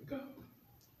belongs to God.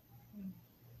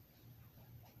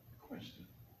 Question.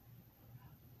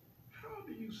 How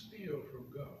do you steal from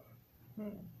God?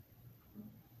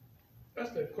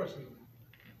 That's that question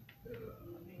that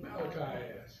Malachi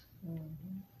asked.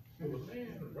 Will a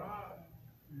man rob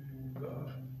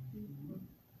God?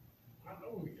 I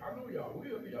know y'all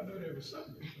will. Y'all know that was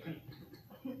something.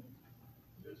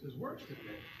 This is worse than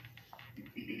that.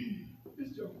 This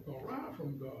joker gonna rob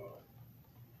from God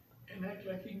and act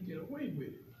like he can get away with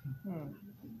it.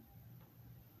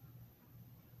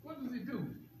 What does he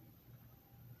do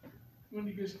when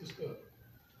he gets the stuff?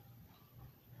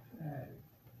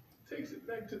 Takes it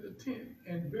back to the tent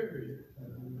and bury it.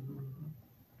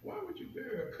 Why would you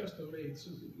bury a custom-made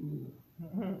suit?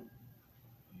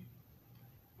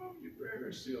 Why would you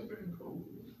bury silver and gold?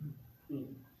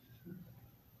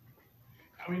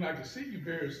 I mean, I can see you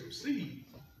bury some seed.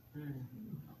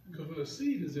 Because when a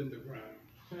seed is in the ground,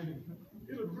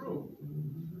 it'll grow.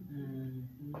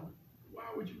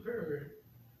 Why would you bury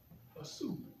a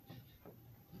suit?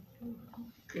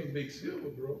 Can't make silver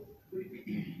grow.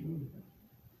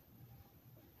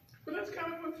 But that's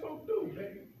kind of what folk do.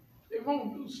 They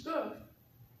won't do stuff.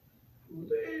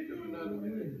 They ain't doing nothing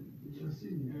with it.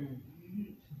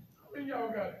 I mean, y'all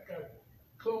got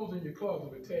clothes in your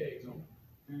closet with tags on.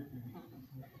 I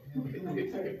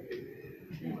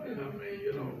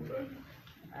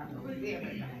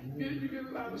mean, you get a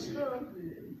lot of stuff,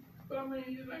 but I mean,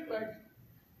 you think like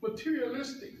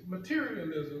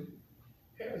materialism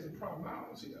has a problem. I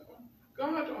don't see that one.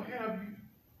 God don't have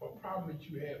a problem that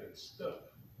you have in stuff.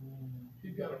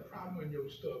 He's got a problem when your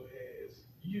stuff has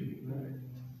you.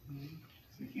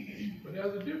 But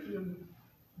there's a difference in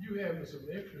you having some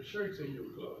extra shirts in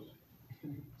your closet,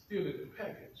 still in the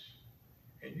package,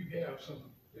 and you have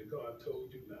some that God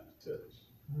told you not to touch.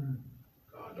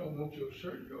 God don't want your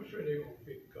shirt. Your shirt ain't gonna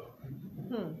fit God.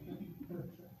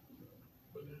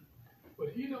 But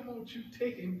he don't want you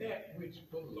taking that which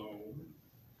belongs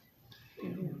to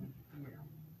him.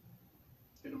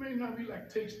 It may not be like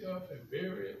take stuff and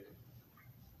bury it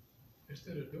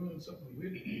instead of doing something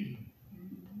with it.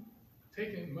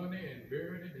 Taking money and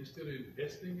burying it instead of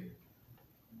investing it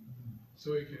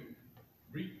so it can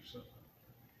reap something.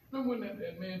 Remember when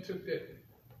that man took that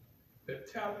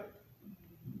talent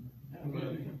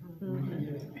money?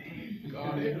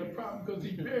 God had a problem because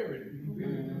he buried it.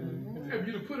 If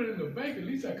you'd have put it in the bank, at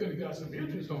least I could have got some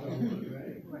interest on that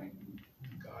money.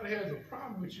 God has a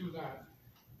problem with you not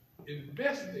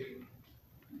investing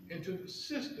into the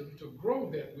system to grow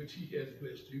that which he has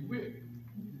blessed you with.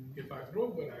 If I grow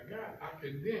what I got, I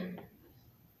can then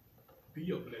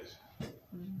be a blessing.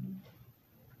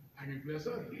 I can bless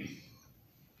others.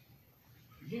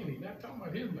 Again, he's not talking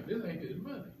about his money. This ain't his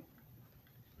money.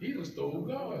 He done stole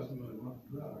God's money.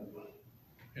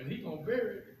 And he gonna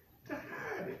bury it to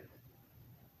hide it.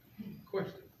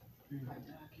 Question.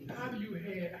 How do you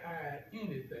hide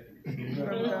anything?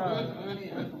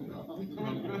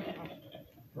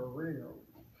 For real.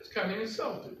 It's kind of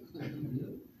insulting.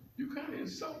 You kind of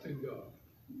insulting God.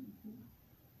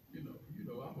 You know,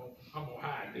 I'm gonna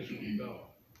hide this from God.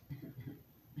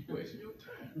 You're wasting your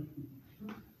time.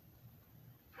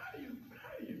 How do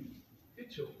you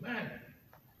get your mind?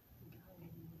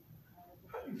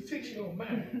 How do you fix your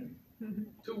mind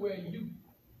to where you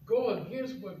go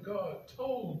against what God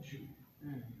told you,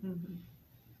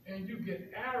 and you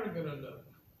get arrogant enough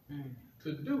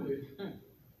to do it, and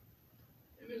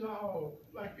it's all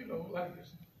like, like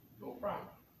it's no problem.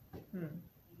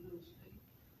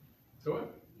 So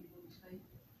what?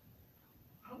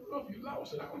 I don't know if you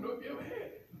lost it. I don't know if you ever had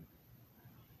it.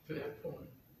 To that point.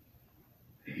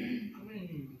 I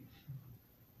mean,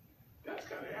 that's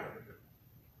kind of arrogant.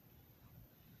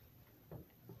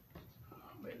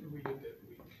 Maybe we get that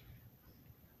week.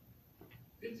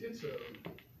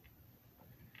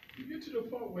 You get to the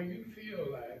point where you feel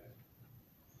like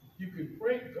you can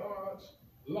break God's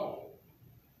law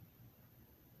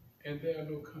and there are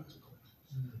no consequences.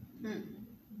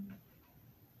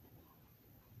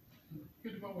 You get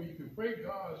to the point where you can break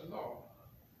God's law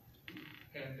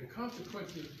and the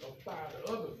consequences apply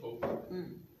to other folks,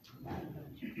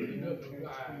 but it doesn't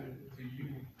apply to you.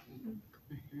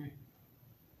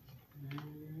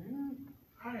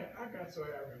 I got so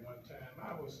arrogant one time.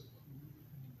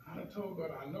 I told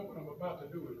God, I know what I'm about to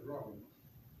do is wrong.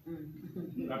 But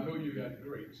I know you got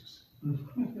grace. I'm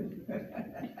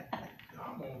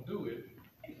gonna do it.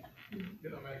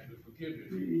 Then I'm asking to forgive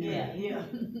me. Yeah.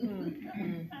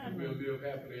 And we'll live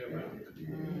happily ever after.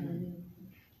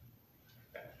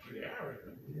 That's pretty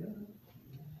arrogant.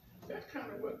 That's kind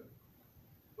of what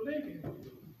Achan was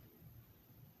doing.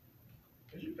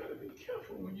 Because you gotta be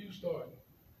careful when you start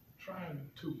trying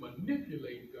to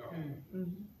manipulate God.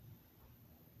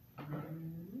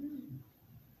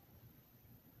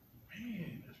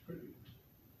 Man, that's pretty.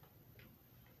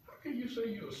 How can you say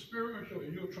you're spiritual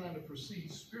and you're trying to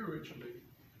proceed spiritually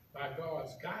by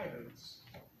God's guidance,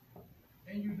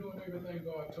 and you're doing everything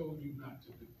God told you not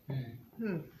to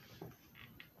do?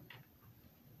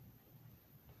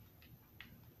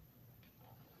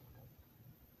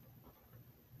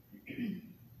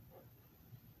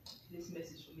 This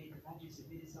message for me, because I just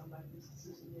admitted something like this to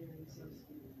Sister Mary. So.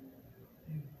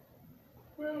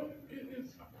 Well,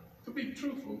 it's, to be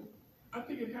truthful, I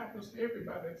think it happens to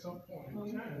everybody at some point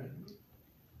in time.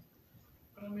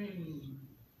 But I mean,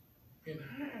 in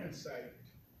hindsight,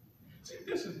 see,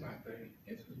 this is my thing.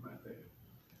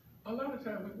 A lot of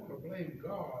times we want to blame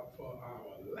God for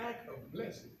our lack of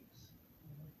blessings.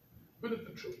 But if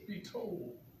the truth be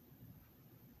told,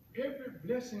 every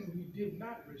blessing we did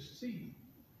not receive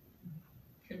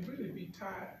can really be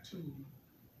tied to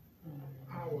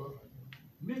our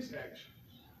misactions.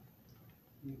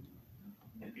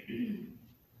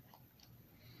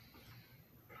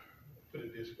 Put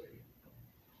it this way.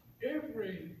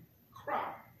 Every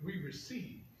crop we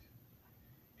receive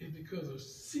is because of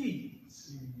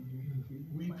seeds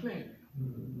we planted.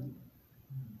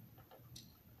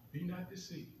 Be not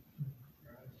deceived.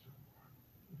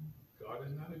 God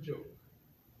is not a joke.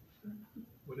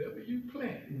 Whatever you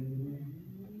plant,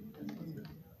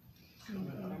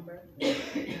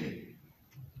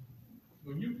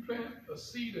 when you plant a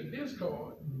seed of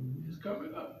discord, it's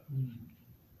coming up.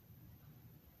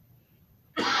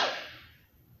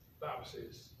 Bible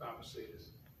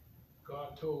says,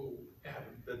 God told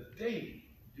Adam, the day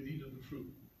you eat of the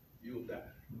fruit, you'll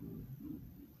die.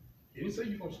 He didn't say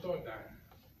you're going to start dying.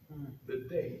 The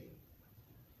day.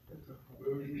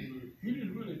 Well, he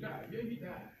didn't really die. Yeah, he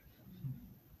died.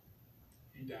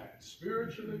 He died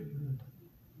spiritually.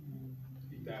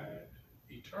 He died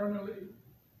eternally.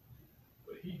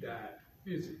 But he died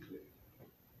physically.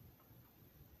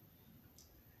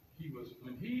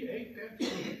 When he ate that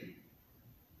fruit,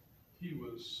 he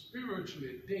was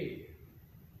spiritually dead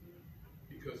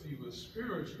because he was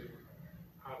spiritually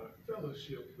out of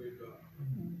fellowship with God.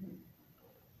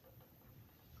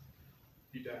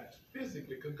 He died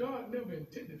physically because God never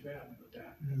intended for Adam to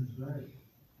die. That's right.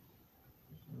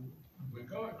 When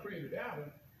God created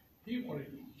Adam, he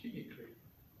wanted to get created.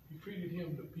 He created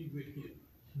him to be with him,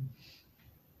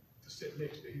 to sit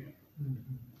next to him.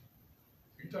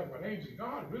 You talk about angels.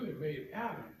 God really made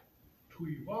Adam to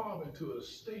evolve into a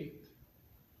state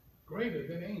greater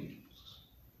than angels.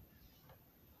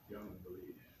 Y'all don't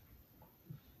believe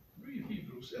that. Read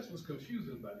Hebrews. That's what's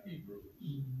confusing about Hebrews.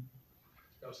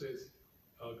 Y'all says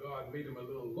God made him a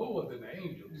little lower than the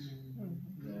angels.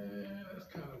 That's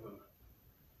kind of an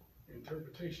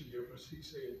interpretation difference. He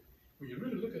said, when you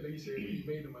really look at it, he said he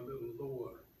made him a little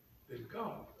lower than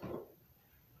God.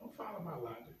 Don't follow my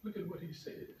logic. Look at what he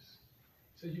says.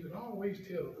 He said you can always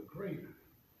tell the greater,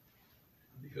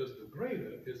 because the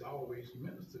greater is always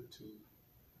ministered to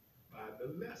by the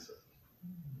lesser.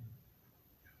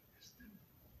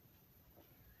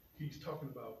 He's talking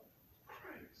about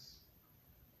Christ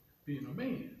being a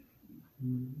man.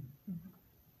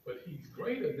 But he's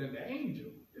greater than the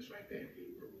angel. It's right there in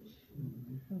Hebrews.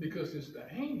 Because it's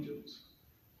the angels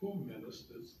who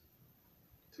ministers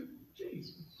to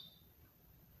Jesus.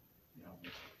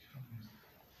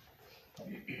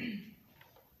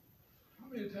 How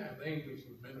many times angels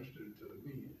have ministered to the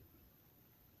men?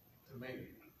 To man.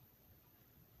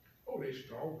 Oh, they're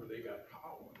strong, but they got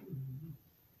power.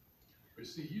 But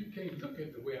see, you can't look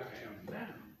at the way I am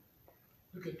now.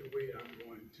 Look at the way I'm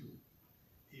going to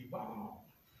evolve.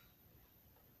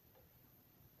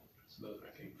 That's another,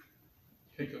 I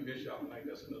can't convince y'all like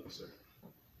that's another sermon.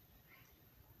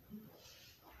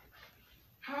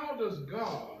 How does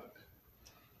God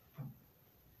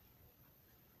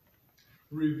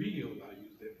reveal, I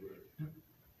use that word,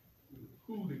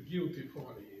 who the guilty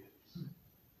party is?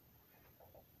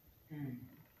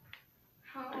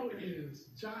 How is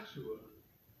Joshua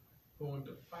going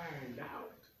to find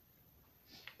out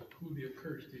who the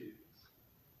accursed is?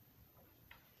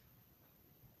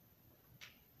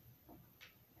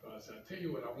 God said, I tell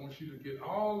you what, I want you to get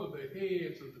all of the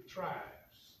heads of the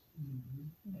tribes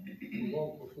who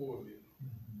walk before me.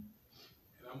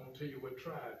 And I'm going to tell you what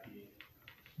tribe he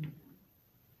is.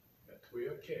 Got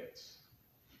 12 cats.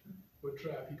 What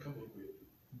tribe he come up with?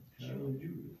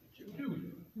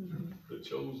 Judah. The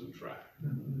chosen tribe.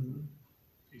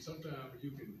 See, sometimes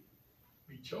you can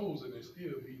be chosen and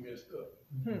still be messed up.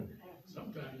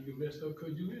 Sometimes you get messed up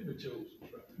because you're in the chosen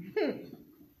tribe.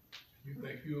 You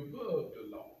think you're above the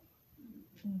law.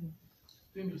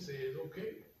 Then he says,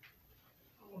 okay,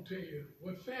 I'm going to tell you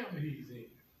what family he's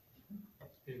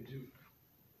in Judah.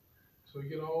 So you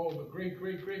get all the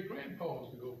great-great-great-grandpas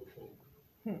to go before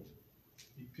him.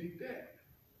 He picked that.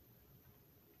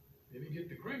 Then he get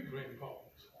the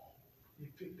great-grandpas. He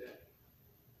picked that.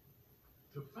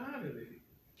 So finally,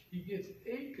 he gets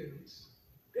Achan's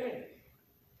daddy.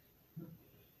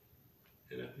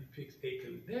 And after he picks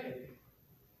Achan's daddy,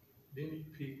 then he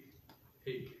picked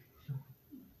Achan.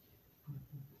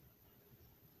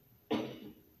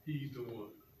 He's the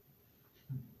one.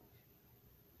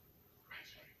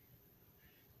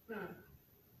 Now,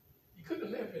 he could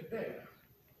have left it there.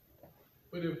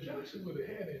 But if Joshua would have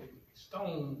had him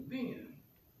stoned then,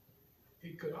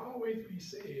 it could always be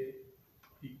said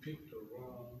he picked the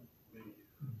wrong man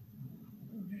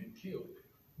and killed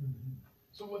him.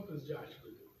 So what does Joshua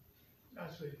do?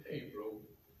 Joshua said, hey, bro,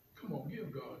 come on,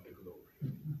 give God the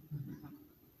glory.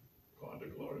 God the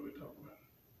glory we're talking about.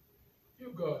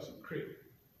 Give God some credit.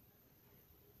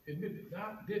 And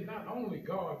did not only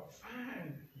God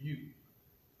find you,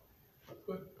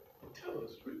 but tell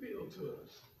us, reveal to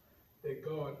us that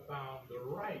God found the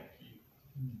right you.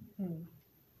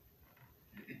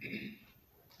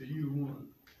 So you the one.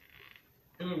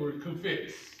 In other words,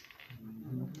 confess.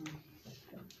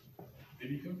 Did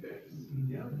he confess?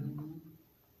 Yeah.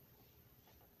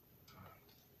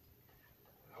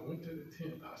 I went to the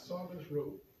tent. I saw this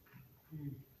robe.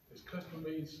 It's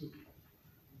custom-made super.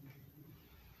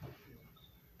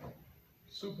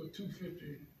 Super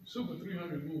 250, super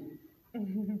 300 wool.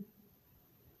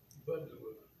 Buttons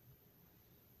were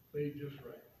made just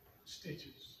right.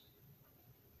 Stitches.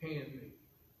 Handmade.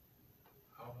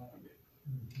 I wanted it.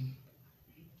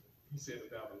 He said a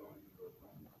Babylonian wrote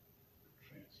wrong.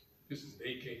 This is the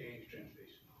A.K. Haynes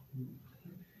translation.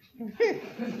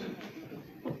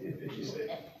 he said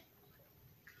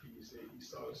he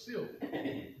saw the silver.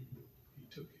 He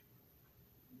took it.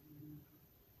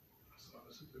 I saw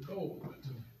the gold. I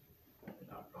took it. And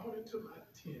I brought it to my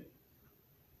tent.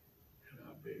 And I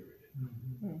buried it.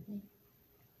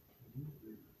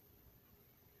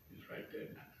 It's right there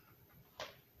now.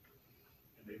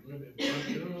 And they went and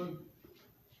dug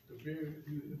the buried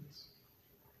goods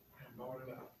and brought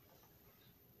it out.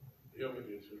 The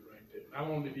evidence was right there. Not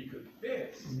only did he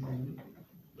confess,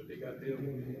 but they got the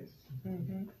evidence.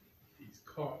 He's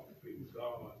caught with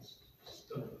God's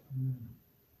stuff.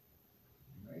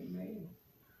 Amen.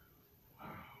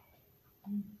 Wow.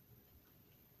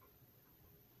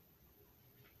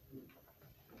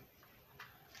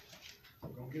 We're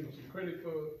going to give him some credit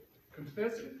for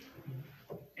confessing.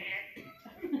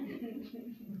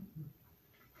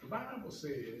 The Bible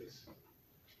says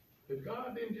that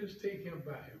God didn't just take him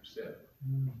by himself.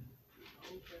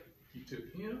 He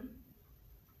took him,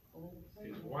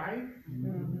 his wife,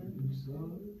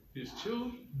 his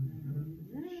children,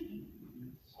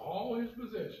 all his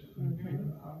possessions,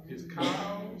 his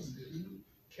cows, his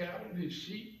cattle, his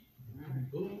sheep,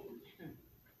 bulls,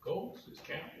 goats, his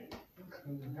camel,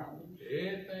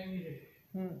 everything he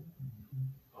had.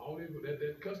 All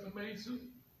that custom-made suit,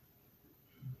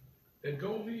 that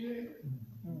gold he had,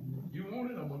 you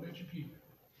want it, I'm going to let you keep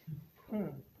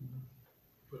it.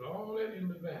 Put all that in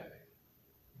the valley.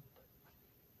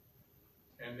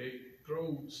 And they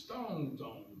throw stones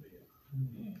on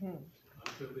them. I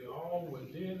till they all were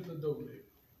dead as a doornail.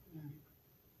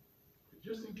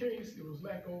 Just in case it was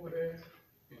like over there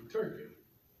in Turkey,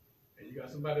 and you got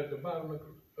somebody at the bottom of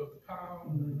the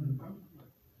pile,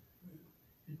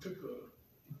 he took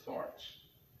a torch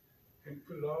and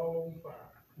put it all on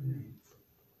fire.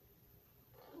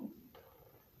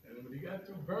 And when he got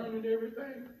through burning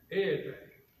everything,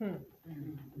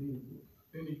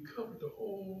 then he covered the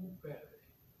whole valley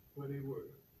where they were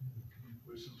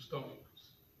with some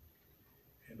stones.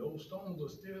 And those stones are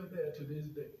still there to this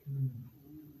day.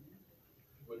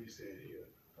 What he said here.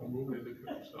 I'm going to look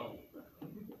at the stone.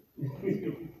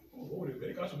 Oh,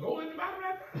 they got some gold in the bottom of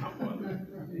that? I'm wondering.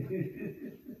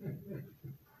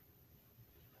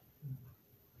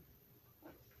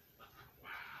 Wow.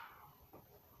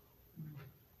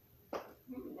 I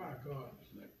wonder why God was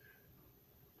like that.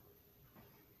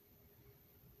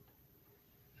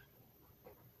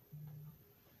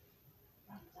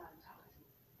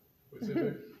 What's that?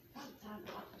 I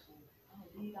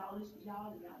don't need all this for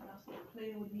y'all, and y'all still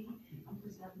playing with me. I'm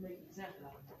just have to make an example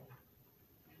out of it.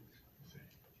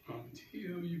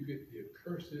 Until you get the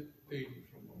accursed thing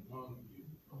from among you.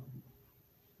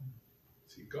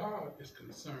 See, God is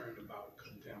concerned about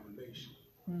contamination.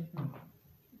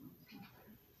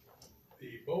 The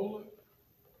Ebola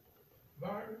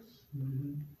virus,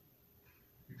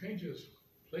 you can't just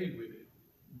play with it,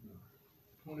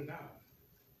 point it out.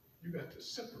 You got to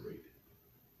separate it.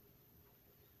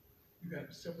 You got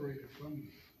to separate it from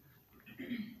you.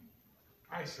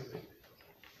 Isolate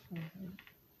it.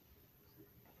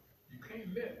 You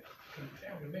can't let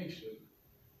contamination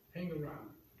hang around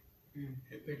and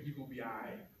think you're going to be all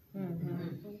right.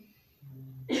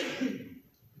 You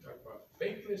talk about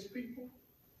faithless people,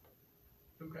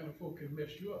 them kind of folk can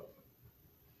mess you up.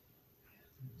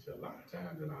 So a lot of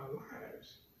times in our lives,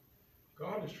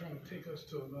 God is trying to take us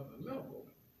to another level.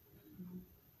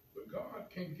 But God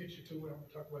can't get you to where I'm going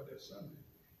to talk about that Sunday.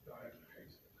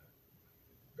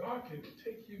 God can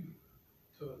take you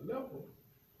to a level,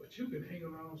 but you can hang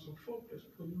around some folk that's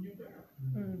pulling you down.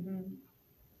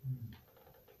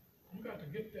 You got to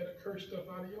get that accursed stuff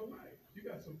out of your life. You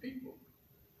got some people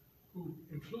who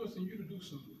influencing you to do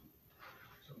some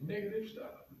negative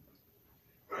stuff.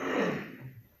 You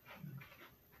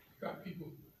got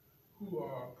people who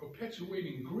are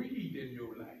perpetuating greed in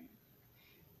your life.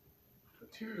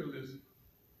 Materialism.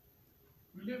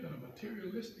 We live in a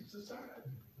materialistic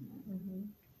society. We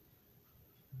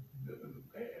live in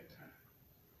a bad time.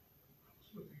 I was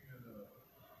looking at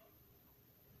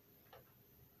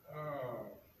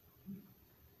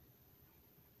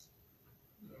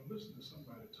I was listening to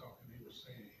somebody talking. He was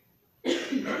saying,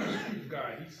 this guy,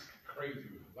 he's crazy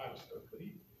with a lot of stuff, but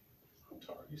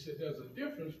he said there's a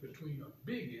difference between a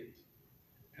bigot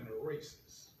and a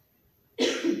racist.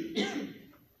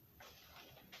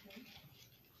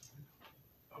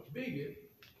 A bigot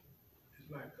is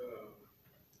like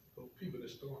those people that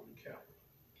storm the Capitol.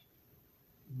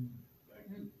 Like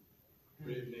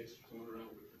rednecks going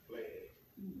around with the flag,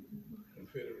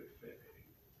 Confederate flag.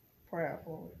 Proud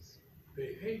boys.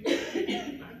 They hate,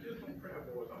 not just on Proud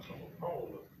Boys, I'm talking about all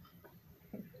of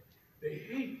them. They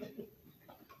hate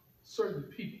certain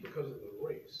people because of the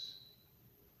race.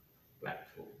 Black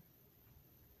folk,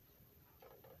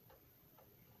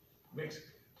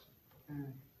 Mexicans,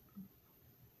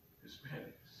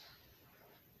 Hispanics,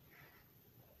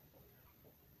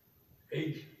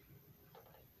 Asian.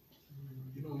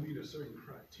 You don't meet a certain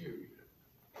criteria,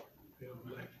 they don't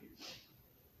like you.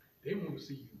 They want to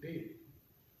see you dead.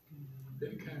 They're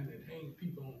the kind that hang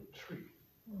people on the tree.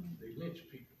 They lynch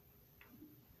people.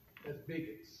 That's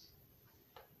bigots.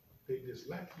 They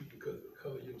dislike you because the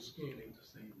color of your skin ain't the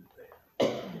same as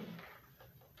theirs.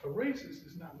 A racist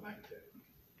is not like that.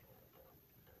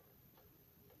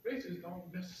 Racists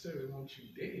don't necessarily want you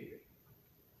dead.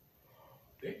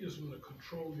 They just want to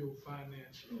control your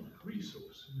financial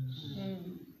resources.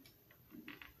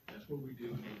 That's what we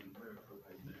deal with in America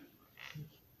right now.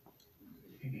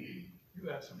 You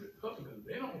got some Republicans,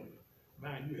 they don't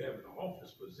mind you having an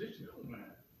office position. They don't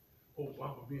mind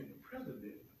Obama being the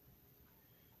president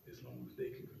as long as they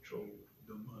can control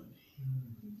the money.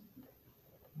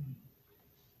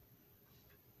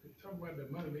 They talk about the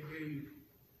money they gave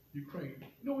Ukraine.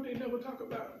 You know what they never talk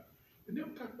about? They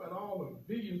never talk about all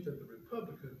the billions that the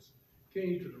Republicans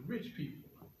gave to the rich people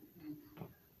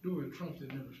during Trump's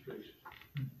administration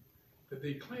that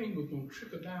they claimed was going to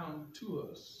trickle down to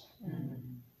us.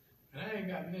 And I ain't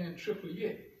got none trickle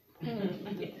yet. Isn't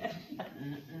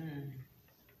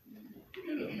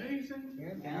it amazing?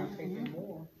 They're down taking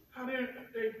more. How they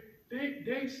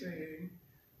saying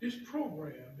this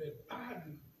program that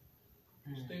Biden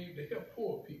stayed to help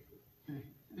poor people.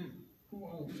 Who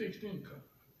owns fixed income.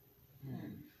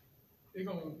 They're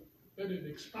going to let it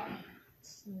expire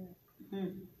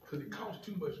because it costs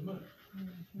too much money.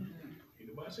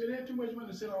 Anybody say they had too much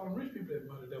money to send all them rich people that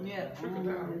money that was trickle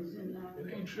down.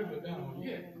 It ain't trickled down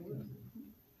yet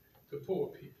to poor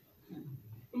people.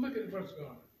 But look at the verse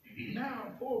going.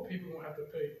 Now poor people gonna have to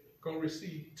pay, gonna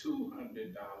receive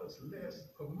 $200 less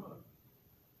a month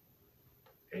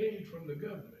aid from the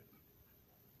government.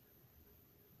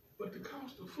 But the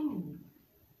cost of food,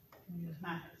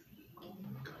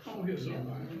 come on here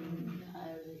somebody.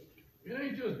 It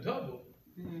ain't just double.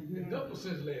 It doubled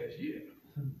since last year.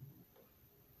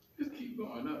 Just keep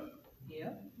going up.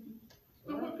 Yeah.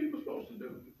 So what people supposed to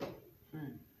do?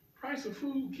 Price of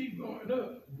food keep going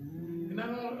up. And not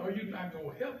only are you not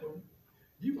going to help them,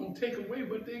 you're going to take away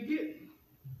what they get.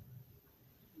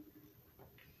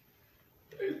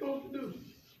 What are they supposed to do?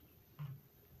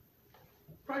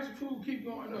 Price of food keep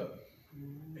going up.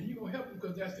 And you're going to help them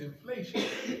because that's inflation.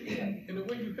 And the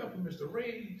way you help them is to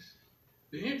raise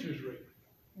the interest rate.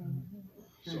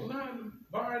 So now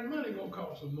borrowing money going to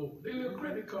cost them more. Their little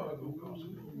credit card going to cost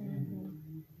them more.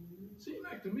 Seems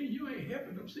like to me you ain't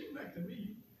helping them. Seems like to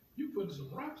me you putting some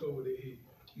rocks over their head.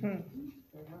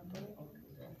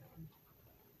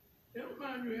 They don't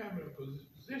mind you having a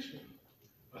position,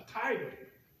 a title,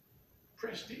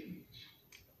 prestige.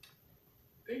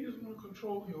 They just want to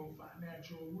control your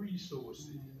financial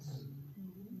resources.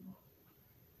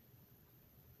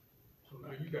 So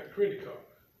now you got credit card.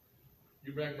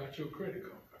 You brag about your credit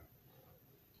card.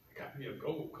 I got me a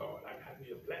gold card. I got me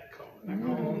a black card. I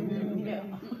got all of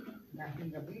them.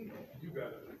 You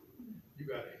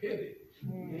got a headache.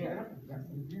 Yeah.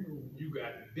 You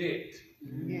got debt.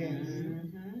 Yes.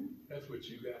 That's what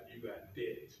you got. You got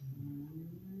debt.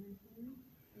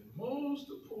 And most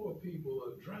of poor people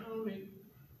are drowning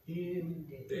in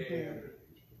their debt.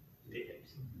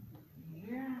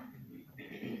 Yeah.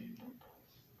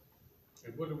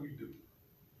 And what do?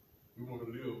 We want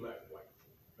to live like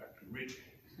the rich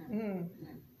folks. We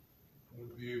want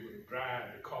to be able to drive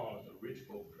the cars the rich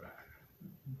folks drive.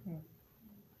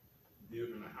 Live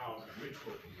in a house that rich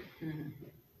folks live.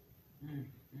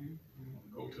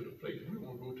 Go to the place. We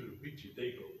want to go to the beach that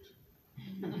they go to.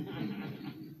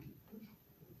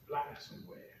 Fly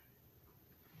somewhere.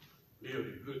 Live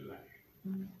a good life.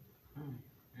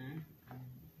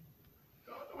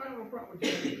 God don't have no problem with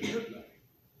living a good life.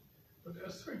 But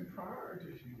there's certain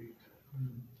priorities you need to.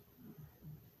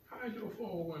 How's your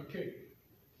 401k?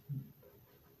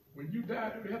 When you die,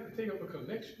 do they have to take up a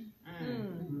collection?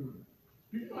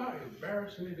 Do you know how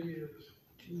embarrassing it is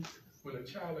when a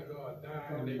child of God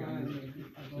dies and they got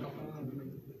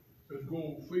let's go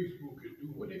on Facebook and do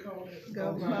what they call that?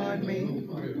 GoFundMe.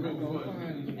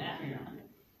 GoFundMe.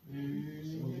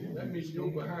 That means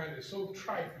your behind is so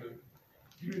trifling,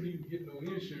 you didn't even get no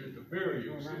insurance to bury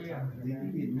yourself. They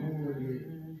can get more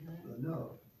than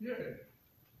enough. Yeah.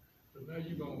 So now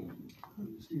you're going to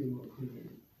Still more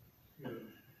clean. yeah.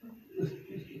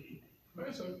 Man,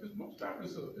 it's most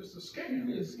times it's a scam.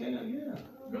 It's a scam, yeah.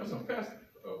 Because some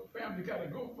family got a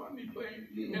GoFundMe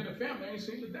page, and the family ain't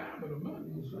seen a dime of the money.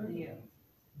 That's right. Yeah.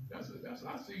 That's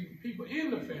I see people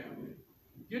in the family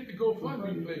get the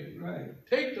GoFundMe page, Right.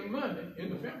 take the money in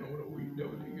the family. What we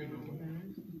never did get no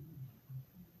money.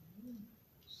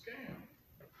 Scam.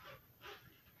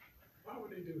 Why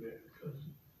would they do that? Because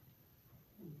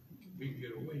we can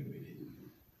get away with it.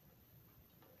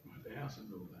 But the answer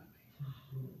nobody.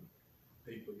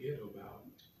 They forget about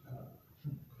God.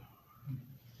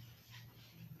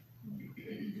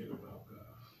 They forget about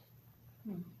God.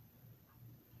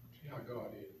 See how God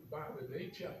is. The Bible, the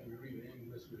 8th chapter, we read it,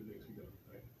 and let's read it next week.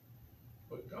 Right?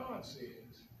 But God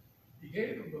says, He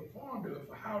gave them the formula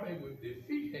for how they would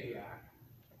defeat AI.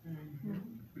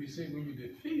 But He said, when you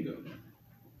defeat them,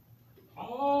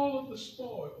 all of the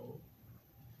spoil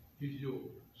is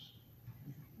yours.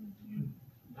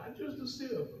 Not just the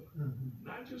silver,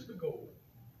 not just the gold,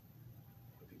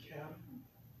 but the cattle,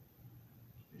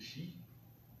 the sheep,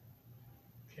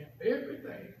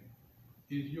 everything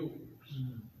is yours.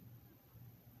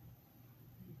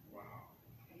 Wow.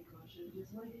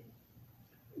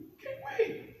 Can't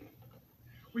wait.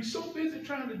 We're so busy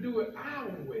trying to do it our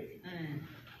way.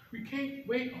 We can't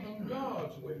wait on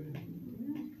God's way.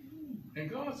 And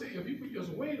God said, if you could just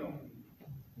wait on me,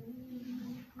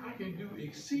 I can do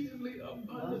exceedingly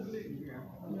abundantly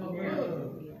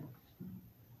above.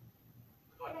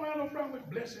 God don't have no problem with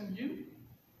blessing you.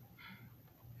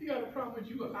 He got a problem with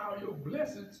you allow your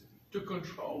blessings to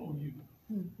control you.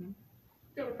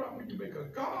 He got a problem with you make a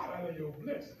God out of your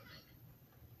blessings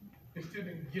instead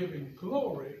of giving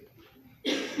glory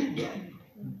to God.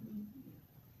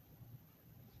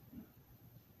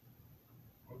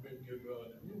 been give God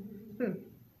the glory.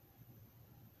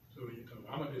 So you come,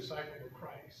 I'm a disciple of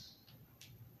Christ.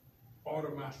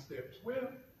 Order my steps. Well,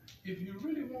 if you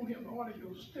really want him to order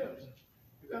your steps,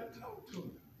 you got to talk to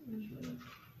him.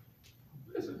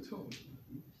 Listen to him.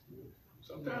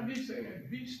 Sometimes he's saying,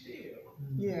 be still.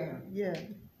 Yeah, yeah.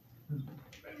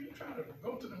 Maybe you're trying to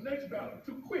go to the next battle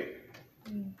too quick.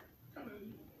 Kind of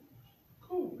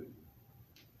cool it.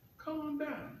 Calm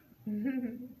down.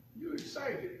 You're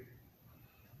excited.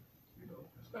 You know,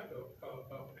 it's like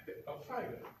a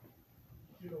fighter.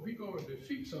 You know, he go and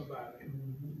defeat somebody.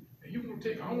 And you want to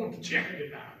take, I want the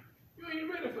champion now. You ain't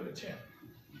ready for the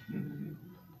champion.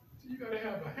 So you got to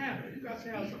have a handler. You got to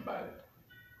have somebody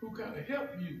who kind of help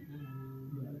you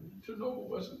to know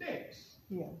what's next.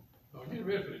 Yeah. Now, get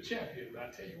ready for the champion, but I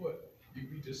tell you what, you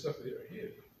beat this sucker there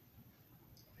ahead.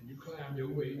 And you climb your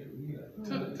way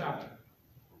to the top.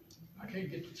 I can't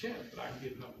get the champ, but I can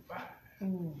get number 5.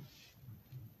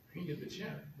 I can't get the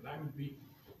champ, but I can beat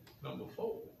number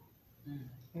 4. And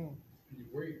you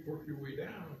work your way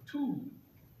down to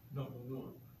number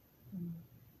 1.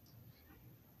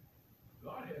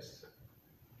 God has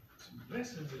some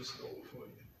blessings in store for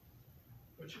you,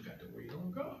 but you got to wait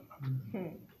on God.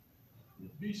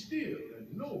 Be still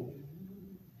and know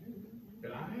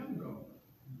that I am God.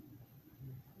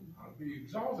 I'll be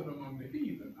exalted among the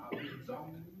heathen. I'll be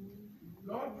exalted.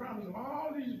 God promised them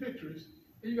all these victories,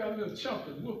 and you got a little chump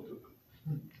that whooped them.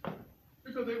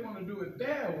 Because they want to do it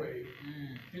their way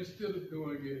instead of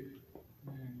doing it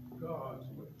God's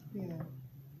way. Yeah.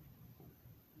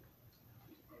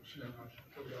 I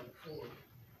told y'all before,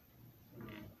 when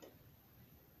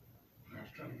I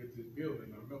was trying to get this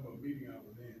building, I remember a meeting I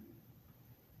was in,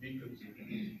 deacons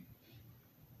and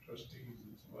trustees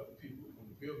and some other people on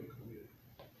the building committee.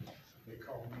 They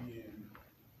called me in,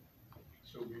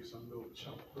 showed me some little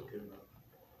chunk looking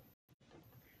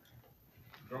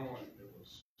drawing that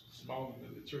was smaller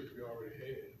than the church we already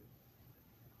had.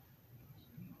 I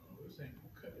said, no, this ain't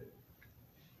gonna cut it.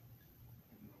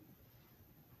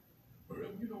 But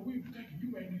you know, we were thinking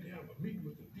you may need to have a meeting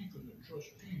with the deacons and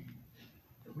trustees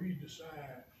and we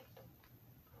decide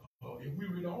if we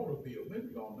would all build, maybe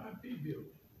we all not be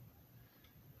building.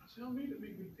 I said, I don't need to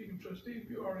meet with the deacon trustees,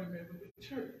 we already met with the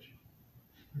church.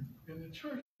 And the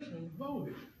church has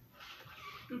voted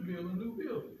to build a new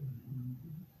building.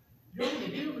 You're on the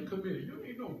building committee, you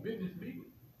ain't no business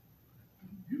meeting.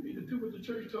 You need to do what the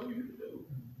church told you to do.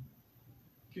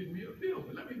 Get me a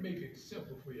building. Let me make it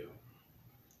simple for y'all.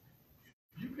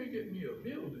 You can get me a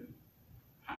building,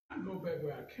 I can go back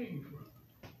where I came from.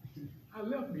 I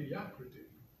left mediocrity.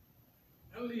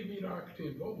 I leave mediocrity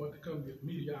in Beaumont to come get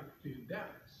mediocrity in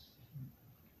Dallas.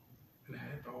 And I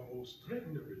had to almost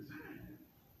threaten to resign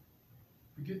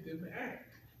to get them to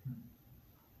act.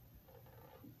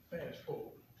 Fast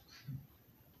forward.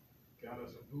 Got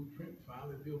us a blueprint,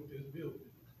 finally built this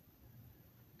building.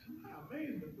 To my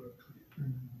amazement, Brother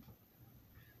Clint,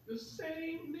 the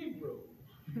same Negroes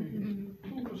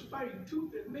who was fighting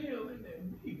tooth and nail in that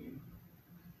meeting.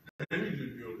 We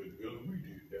just built this building, we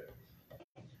did that.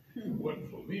 If it wasn't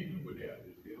for me, we would have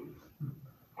this building.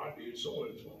 I did so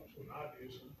and so and so, and I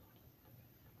did so.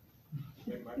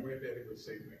 Like my granddaddy would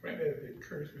say, my granddaddy didn't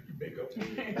curse, but he make up for it.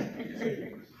 He'd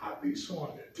say, I be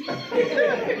sworn it.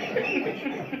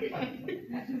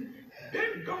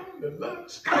 Then gone the luck,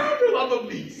 scoundrel of a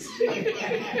beast. He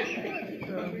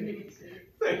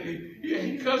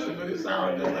ain't cussing, but it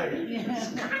sounded just like a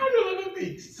scoundrel of a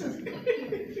beast.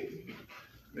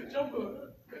 The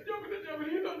joker,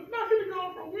 he done knocking it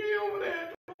gone from way over there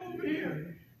to over here.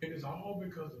 And it's all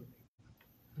because of me.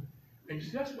 And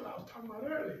that's what I was talking about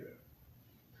earlier.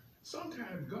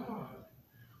 Sometimes God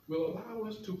will allow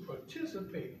us to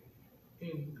participate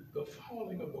in the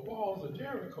falling of the walls of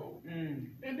Jericho.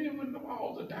 And then when the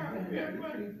walls are down, we act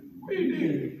like we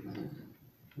did.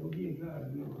 Don't give God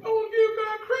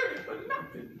credit for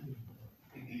nothing.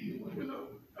 You know,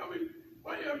 I mean,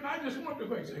 I just want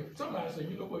to say, somebody say,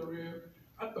 you know what, Rev?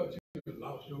 I thought you had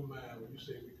lost your mind when you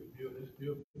said we could build this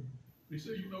building. We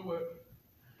said, you know what?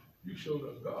 You showed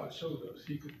us, God showed us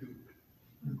he could do it.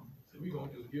 So we're going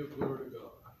to just give glory to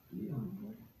God.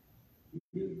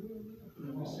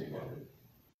 Let me see that.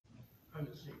 I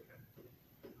just see that.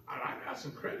 I got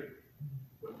some credit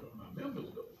from my members,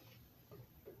 though.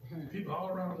 People all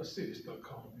around the city start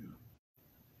calling me up.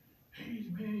 Hey,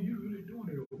 man, you really doing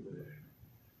it over there.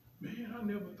 Man, I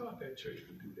never thought that church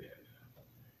could do that.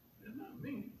 That's not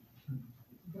me.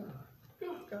 God.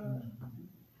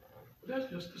 But that's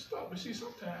just the start. But see,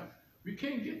 sometimes we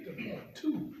can't get to point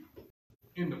 2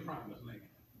 in the promised land.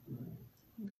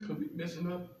 Because we're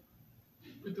messing up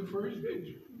with the first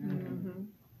victory.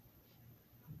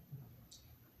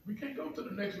 We can't go to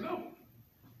the next level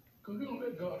because we don't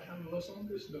let God handle us on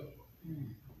this level.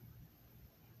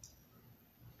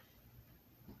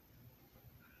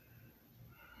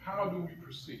 How do we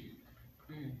proceed?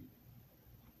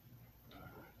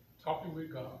 Talking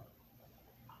with God,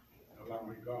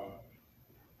 allowing God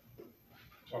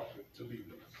to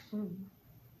lead us.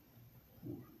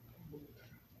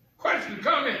 Questions,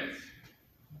 comments?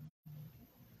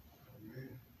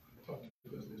 Talk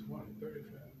to us this morning,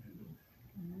 35 minutes.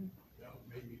 Y'all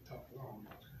made me talk long.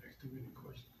 There's too many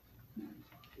questions.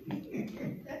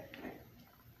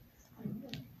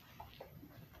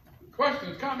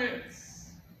 Questions, comments?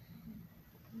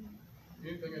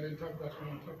 Anything I didn't talk about you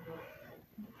want to talk about?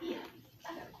 Yeah.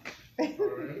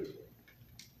 All right.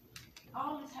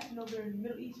 All this happened over in the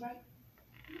Middle East, right?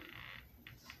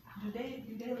 Do they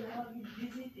allow you to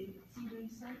visit and see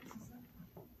these sites and stuff?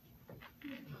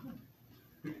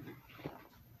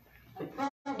 The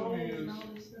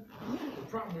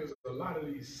problem is a lot of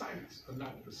these sites are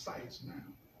not the sites now.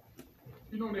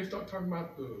 You know, they start talking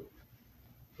about the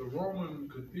Roman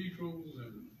cathedrals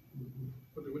and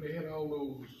when they had all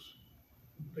those,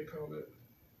 what they call it,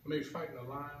 when they was fighting the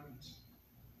lions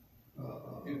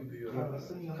in the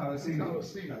Colosseum.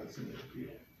 Yeah.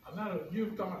 A lot of you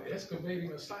talking about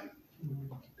excavating a site.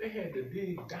 They had to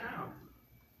dig down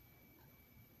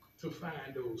to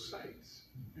find those sites.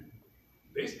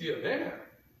 They still there,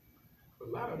 but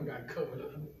a lot of them got covered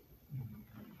up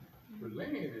with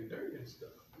land and dirt and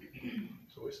stuff.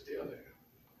 So it's still there.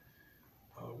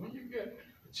 When you get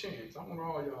a chance, I want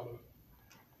all y'all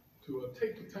to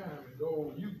take the time and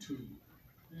go on YouTube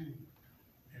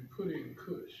and put in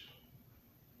Kush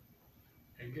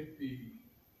and get the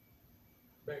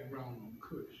background on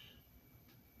Kush.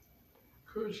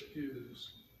 Kush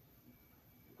is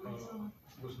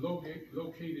was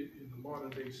located in the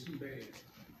modern day Sudan.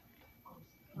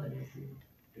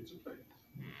 It's a place.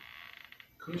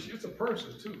 Kush is a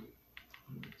person too.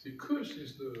 See, Kush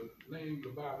is the name the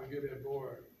Bible gave that boy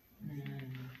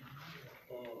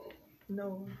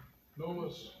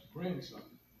Noah's grandson.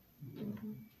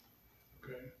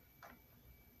 Okay?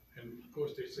 And of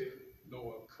course they say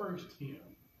Noah cursed him.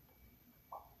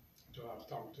 So I was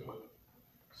talking to her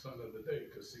son the other day,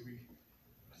 because see,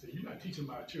 I said, you're not teaching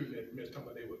my children that mess talking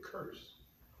about they were cursed.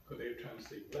 Because they were trying to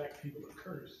say black people are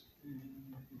cursed.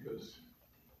 Because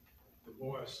the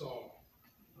boy saw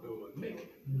Noah naked.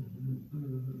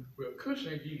 Well, Cush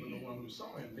ain't even the one who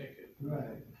saw him naked.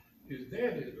 Right. His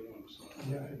daddy is the one who saw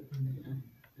him. Right.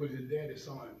 But his daddy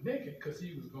saw him naked because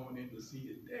he was going in to see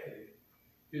his daddy.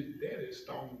 His daddy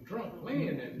stone drunk,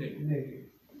 laying there naked.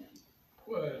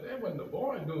 Well, that wasn't the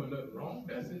boy doing nothing wrong.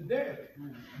 That's his daddy.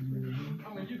 I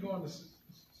mean, you going to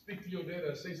speak to your daddy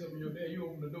or say something to your dad, you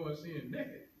open the door and see him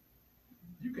naked.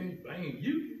 You can't blame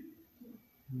you.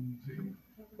 See?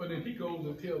 But then he goes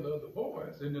and tells the other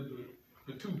boys, and then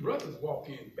the two brothers walk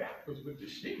in backwards with the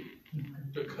sheet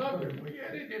to cover him. Well,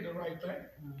 yeah, they did the right thing.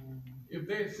 If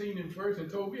they had seen him first and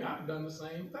told me, I'd have done the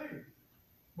same thing.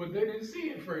 But they didn't see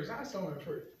him first. I saw him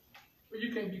first. But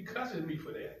you can't be cussing me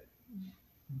for that.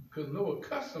 Because Noah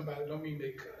cussed somebody don't mean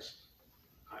they cussed.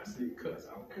 I say cuss.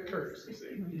 I don't curse. You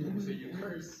say you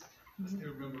curse. I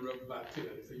still remember Reverend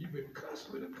Vitale. He said, you been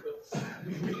cussed with a cuss.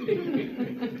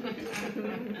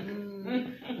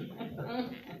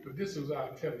 But this is what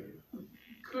I'll tell you.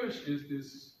 Cush is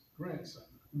this grandson.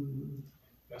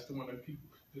 That's the one that people,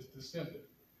 this descendant.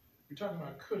 We're talking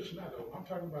about Cush now, though. I'm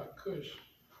talking about Cush.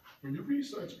 When you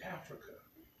research Africa,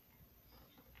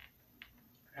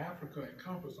 Africa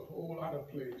encompasses a whole lot of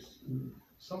places,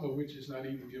 some of which is not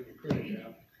even given credit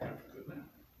to Africa now.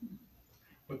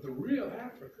 But the real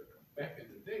Africa, back in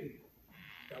the day,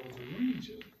 that was a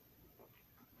region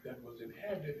that was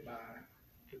inhabited by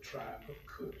the tribe of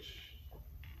Cush.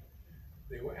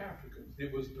 They were Africans.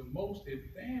 It was the most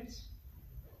advanced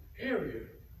area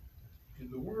in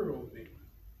the world then.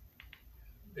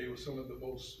 They were some of the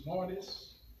most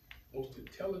smartest, most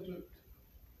intelligent.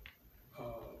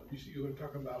 You see, you were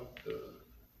talking about the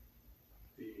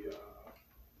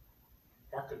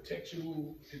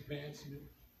architectural advancement,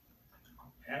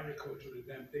 agricultural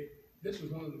advancement. This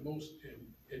was one of the most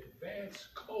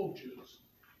advanced cultures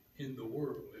in the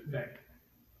world. In fact,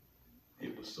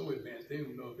 it was so advanced, they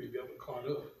don't know if they've ever caught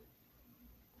up.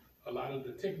 A lot of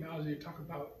the technology they talk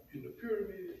about in the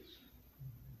pyramids,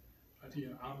 I tell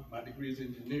you, my degree is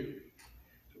engineering.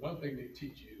 The one thing they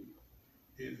teach you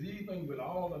is even with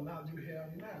all the knowledge you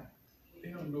have now, they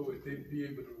don't know if they'd be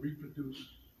able to reproduce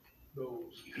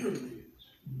those pyramids.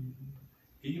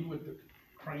 Even with the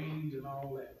cranes and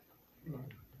all that.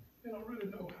 They don't really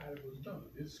know how it was done.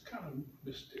 It's kind of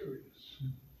mysterious.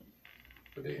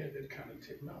 But they had that kind of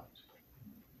technology.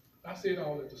 I said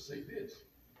all that to say this,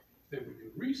 that when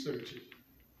you research it,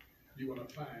 you're going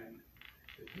to find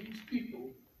that these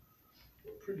people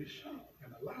were pretty sharp,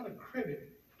 and a lot of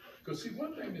credit. Because see,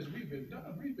 one thing is we've been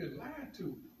lied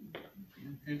to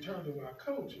in terms of our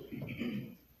culture.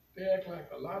 They act like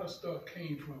a lot of stuff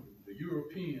came from the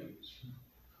Europeans,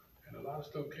 and a lot of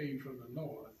stuff came from the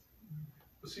North.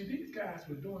 But see, these guys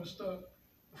were doing stuff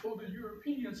before the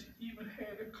Europeans even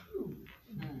had a clue.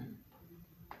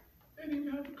 They didn't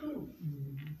even have a clue.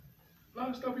 A lot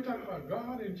of stuff we talk about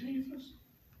God and Jesus,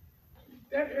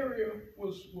 that area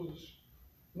was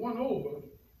won over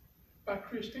by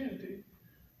Christianity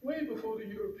way before the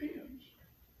Europeans.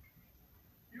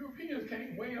 Europeans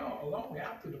came way on long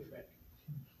after the fact.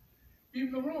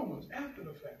 Even the Romans after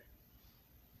the fact.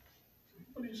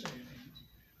 What are you saying?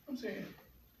 I'm saying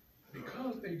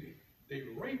because they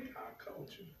raped our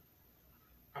culture,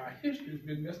 our history's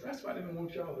been messed. That's why they don't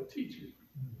want y'all to teach it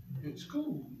in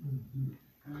school,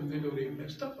 because they know they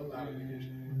messed up a lot of the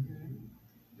history.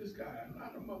 This guy, I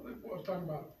don't know, that boy's talking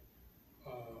about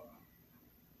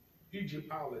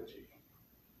Egyptology.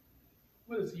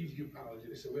 What is Egyptology?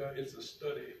 They say, well, it's a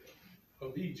study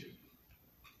of Egypt.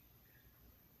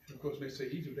 And of course, they say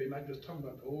Egypt, they're not just talking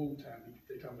about the old time Egypt,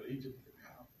 they're talking about Egypt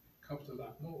now comes a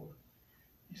lot more.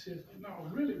 He says, no,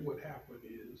 really what happened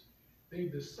is they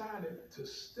decided to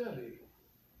study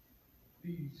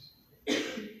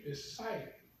this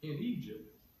site in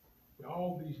Egypt where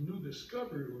all these new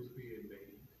discoveries was being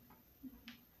made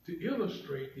to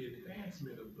illustrate the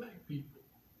advancement of black people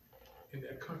and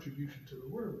their contribution to the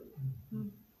world.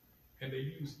 And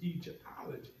they used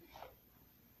Egyptology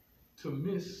to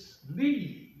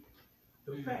mislead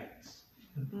the facts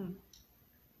and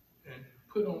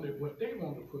put on it what they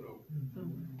want to put on.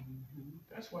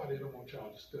 That's why they don't want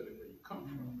y'all to study where you come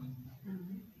from.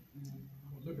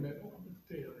 I was looking at, I'm going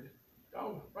to tell you,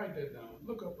 y'all write that down.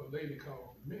 Look up a lady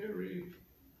called Mary,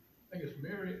 I think it's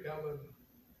Mary Ellen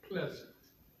Pleasant.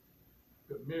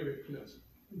 Mary Pleasant.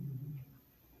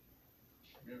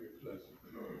 Mary Pleasant.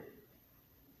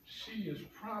 She is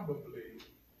probably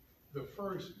the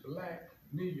first black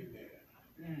millionaire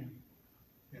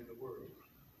in the world,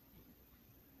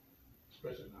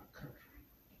 especially in our country.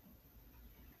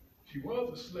 She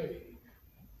was a slave.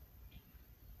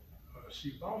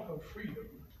 She bought her freedom.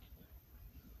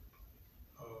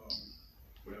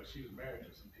 Well, she was married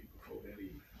to some people before that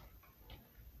even.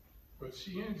 But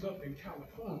she ends up in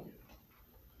California.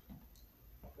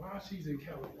 While she's in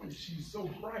California, she's so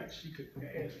bright she could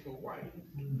pass for white.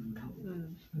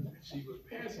 She was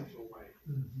passing for white.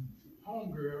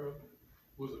 Homegirl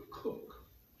was a cook.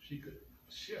 A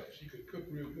chef. She could cook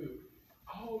real good.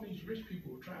 All these rich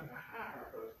people were trying to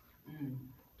hire her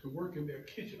to work in their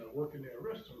kitchen or work in their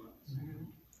restaurants.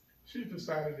 She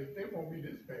decided if they want me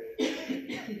this bad,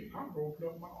 I'm going to open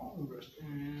up my own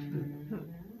restaurant.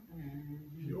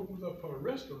 She opens up her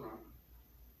restaurant.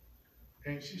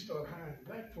 And she started hiring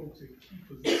black folks in key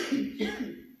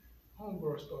positions.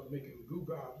 Homegirl started making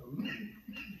goo-gobs of money.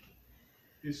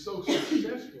 It's so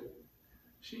successful,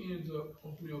 she ends up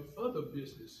opening up other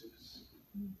businesses.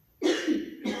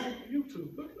 It's on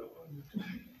YouTube. Look it up on YouTube.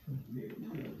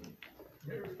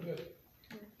 Mary Pleasant.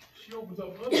 She opens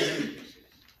up other businesses.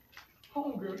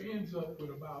 Homegirl ends up with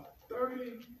about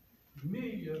 $30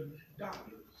 million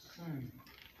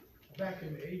back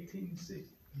in the 1860s.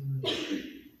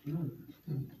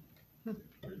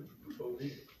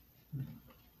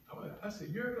 I said,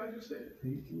 you heard what I just said?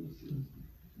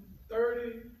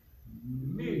 $30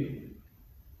 million.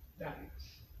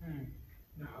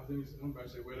 Now, I think somebody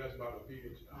say, well, that's about $1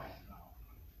 billion. Oh, no.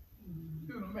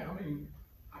 Do the math. I mean,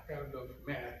 I got enough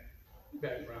math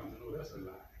background to know that's a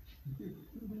lie.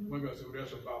 One guy said, well,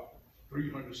 that's about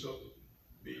 300 something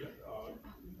billion.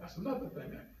 That's another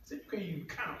thing. See, you can't even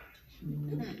count.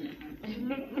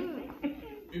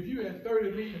 If you had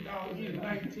 $30 million in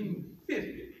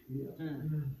 1950,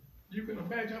 you can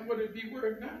imagine what it'd be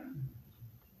worth now.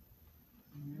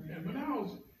 And when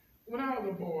I was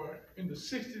a boy in the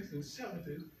 60s and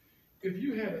 70s, if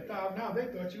you had $1,000, they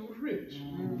thought you was rich.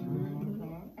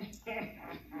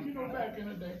 You know, back in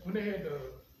the day when they had the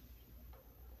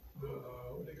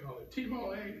what they call it,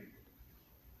 T-Mall aid.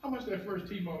 How much that first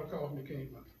T-Mall cost when it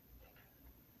came out?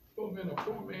 Supposed to be in a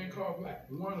 4-man car, like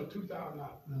 $1,000 or $2,000.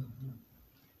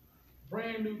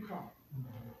 Brand new car.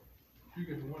 You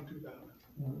get for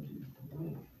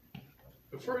 $2,000.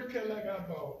 The first Cadillac I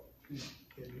bought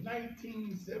in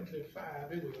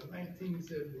 1975, it was a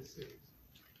 1976.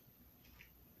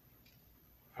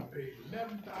 I paid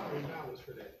 $11,000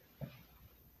 for that.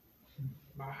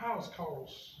 My house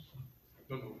costs,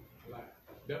 $11,500.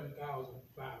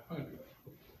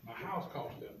 My house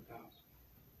cost $11,000.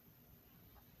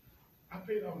 I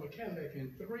paid off my Cadillac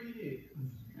in 3 years.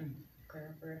 And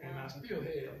I still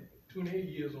had 28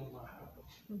 years on my house.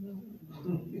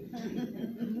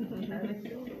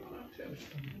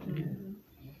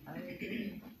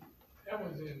 That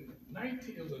was in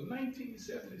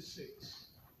 1976.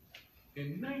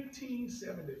 In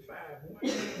 1975, one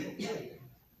year before,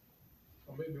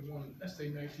 or maybe let's say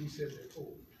 1974,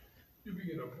 you could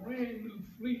get a brand new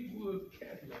Fleetwood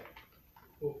Cadillac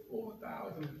for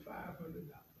 $4,500.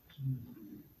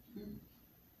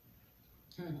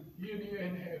 Year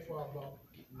and a half before I bought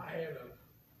it, I had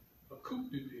a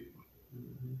coupe de ville.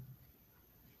 You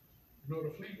know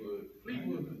the Fleetwood?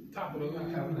 Fleetwood, the top of the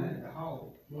line.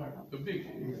 The big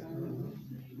one.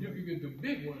 You can get the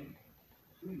big one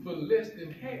for less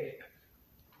than half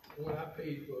of what I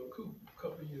paid for a coupe a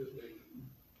couple of years later.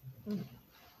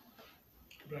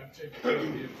 But I take care of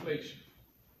the inflation.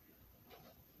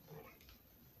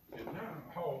 And now a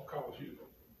hog costs you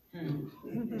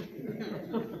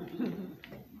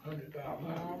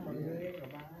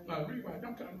 $100,000. Now rewind,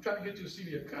 I'm trying to get you to see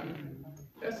the economy.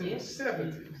 That's in the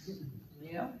 70s.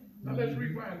 Yeah. Now let's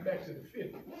rewind back to the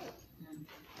 50s.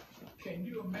 Can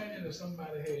you imagine if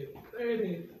somebody had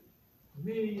 $30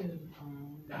 million?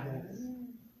 How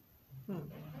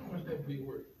much that be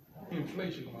worth?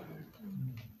 Inflation-wise.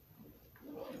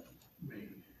 Man.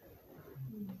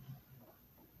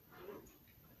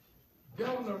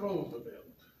 Governor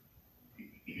Roosevelt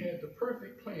had the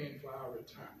perfect plan for our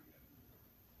retirement.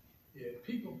 He had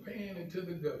people paying into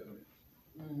the government.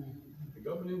 The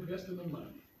government invested the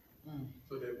money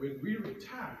so that when we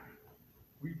retire,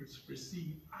 we would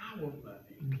receive our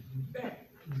money back.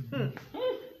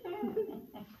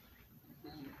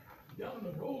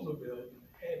 Governor Roosevelt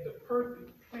had the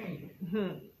perfect plan.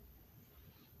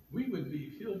 We would be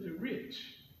filthy rich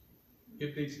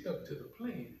if they stuck to the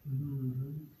plan.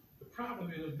 The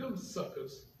problem is them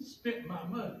suckers spent my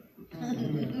money.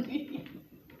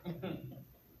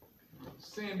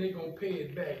 Saying they're going to pay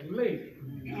it back later.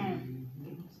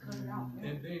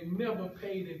 And they never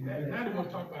paid it back. Now they're going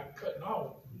to talk about cutting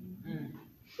off.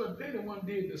 But they the one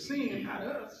did the sin, not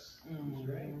us.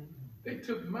 They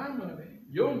took my money,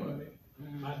 your money,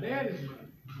 my daddy's money,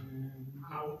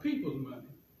 our people's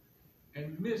money,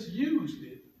 and misused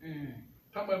it.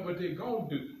 Talk about what they're going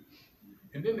to do.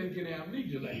 And then they get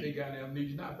amnesia like they got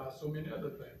amnesia now about so many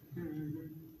other things.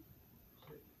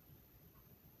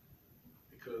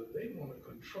 Because they want to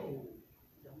control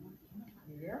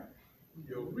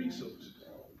your resources,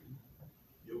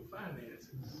 your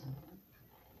finances.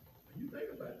 And you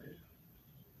think about that.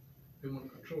 They want to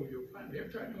control your finances.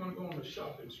 Every time you want to go on a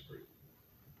shopping spree,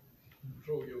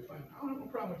 control your finances. I don't have no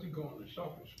problem with you going on a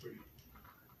shopping spree.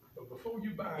 But before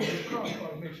you buy a new car, you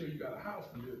ought to make sure you got a house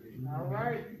to live in. All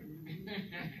right.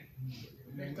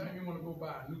 Next time you want to go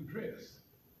buy a new dress,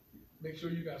 make sure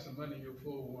you got some money in your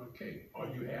 401k, or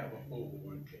you have a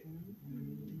 401k.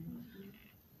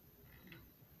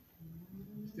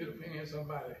 Instead of paying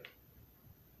somebody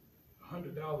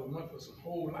 $100 a month for some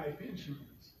whole life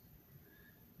insurance,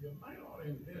 you might ought to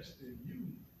invest in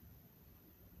you.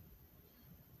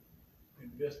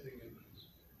 Investing in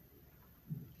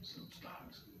some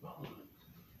stocks and bonds.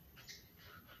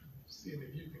 Seeing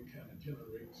if you can kind of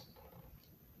generate some.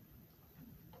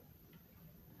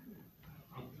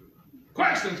 I'm through.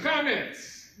 Questions, comments?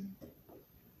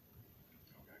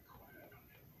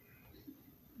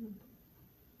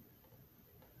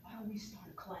 Why don't we start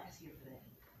a class here for that?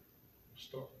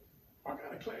 Start. I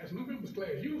got a class, new members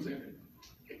class. You was in it.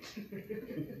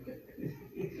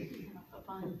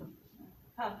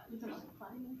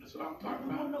 That's what I'm talking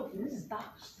about. No,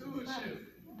 stocks. Stewardship.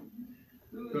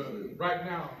 Right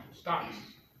now, stocks.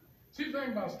 See, the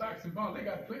thing about stocks and bonds, they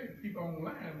got plenty of people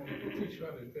online who will teach you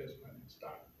how to invest money in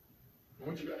stocks. But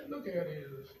what you got to look at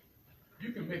is,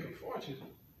 you can make a fortune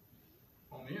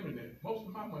on the internet. Most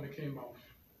of my money came off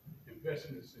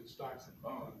investments in stocks and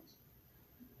bonds.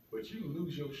 But you can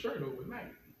lose your shirt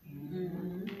overnight.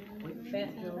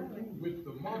 With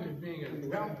the market being as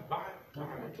volatile,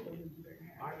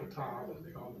 as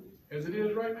they call it, as it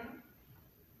is right now,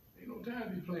 ain't no time to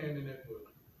be playing in that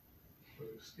book. But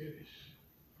it's skittish.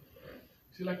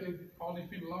 See, like all these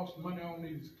people lost money on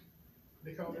these,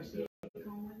 they call that stuff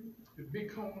the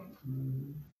Bitcoin.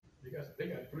 They got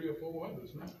 3 or 4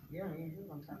 others now. Yeah, you're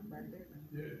gonna talk about that.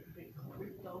 Yeah.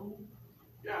 Crypto.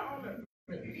 Yeah, all that.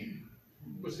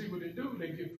 But see what they do,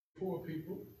 they get poor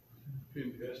people to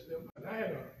invest them. And I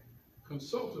had a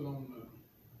consultant on the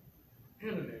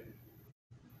internet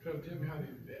trying to tell me how to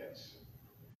invest.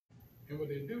 And what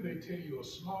they do, they tell you a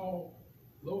small,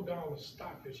 low-dollar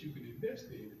stock that you can invest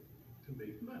in to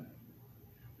make money.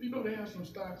 You know, they have some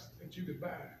stocks that you could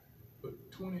buy for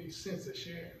 20 cents a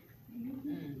share.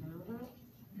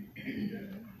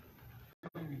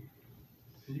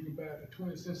 And you can buy it for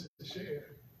 20 cents a share,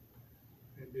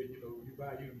 and then you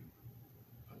buy you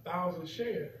 1,000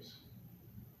 shares.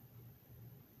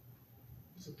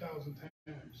 It's 1,000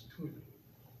 times 20.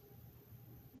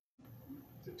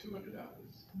 It's $200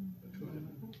 or 20.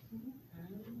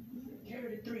 Carry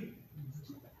the 3.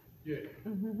 Yeah.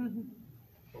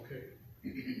 Okay.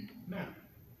 Now,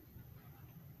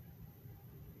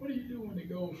 what do you do when it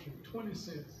goes from 20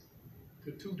 cents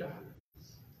to $2?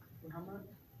 How much?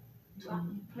 You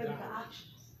play with the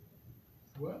options.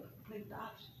 What? Play with the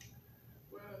options.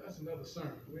 Well, that's another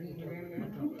sermon. We ain't talking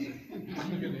about that.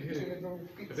 I'm getting ahead.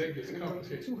 Because that gets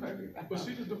complicated. But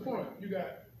see, this is the point.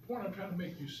 Point I'm trying to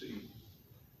make you see.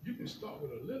 You can start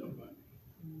with a little money.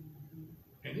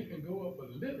 And it can go up a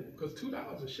little. Because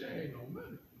 $2 a share ain't no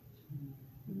money.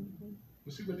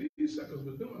 But see, what these suckers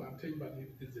were doing, I'm telling you about,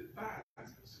 is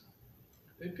advisors.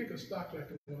 They pick a stock like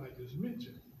the one I just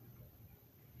mentioned.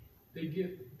 They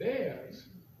get theirs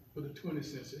for the 20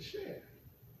 cents a share.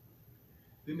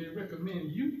 Then they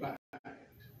recommend you buy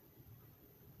it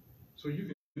so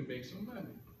you can make some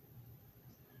money.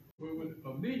 Well, when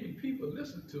 1 million people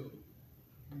listen to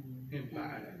them and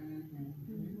buy it,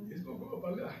 it's going to go up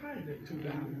a little higher than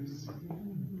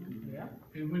 $2. Yeah.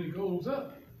 And when it goes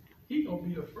up, he's going to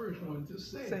be the first one to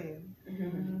sell.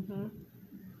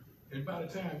 And by the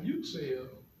time you sell,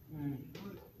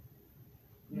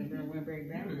 you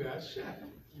got shot.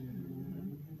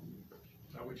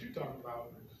 Now, what you're talking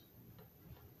about is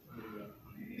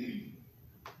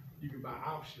you can buy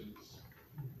options.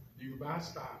 You can buy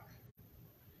stock,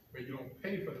 but you don't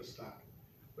pay for the stock,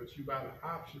 but you buy the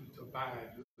option to buy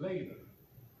it later.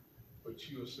 But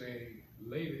you're saying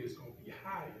later it's going to be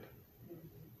higher,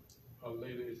 or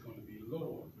later it's going to be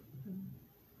lower.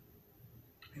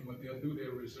 And what they'll do,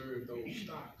 they'll reserve those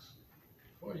stocks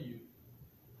for you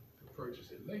to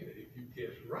purchase it later. If you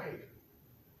guess right,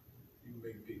 you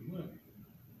make big money.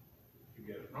 If you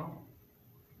get it wrong,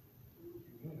 you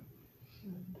won't.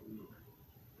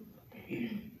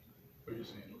 So you're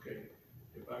saying, okay,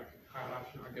 if I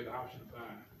get the option to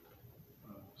buy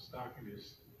stock in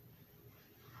this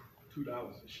 $2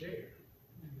 a share,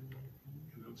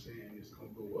 and I'm saying it's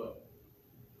going to go up.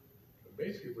 But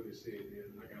basically what it says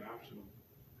is I got an option of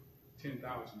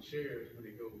 10,000 shares. When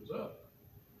it goes up,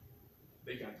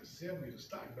 they got to sell me the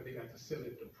stock, but they got to sell it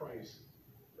at the price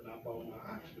that I bought my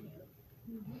option at.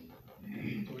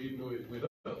 So even though it went up,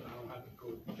 I don't have to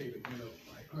go pay the went up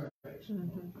price.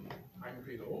 I can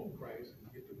pay the old price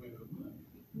and get the went up money.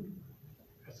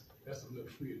 That's a little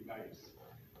free advice.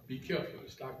 Be careful.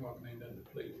 The stock market ain't nothing to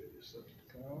play with. It's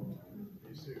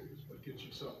be serious, but get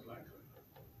you something like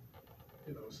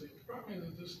see, the problem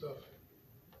is this stuff,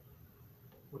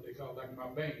 what they call, like my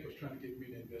bank was trying to get me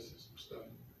to invest in some stuff.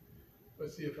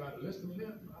 But see, if I'd have listened to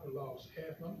them, I'd have lost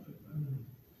half my money.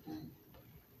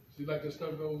 See, like this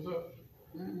stuff goes up,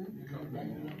 it comes back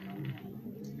down.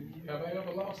 Have I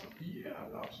ever lost some? Yeah, I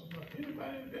lost some money.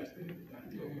 Anybody invested in it, I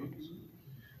did lose.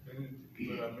 But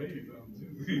I made some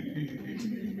too.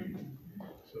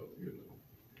 So,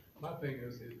 my thing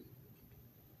is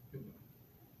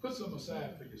put some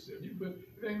aside for yourself.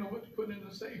 It ain't know what to put in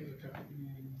a savings account.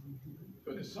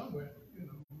 Put it somewhere,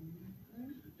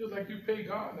 Just like you pay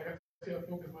God, like I tell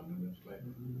folks in my new newsletter.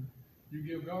 You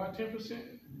give God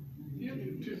 10%, give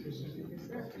you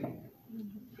 10%.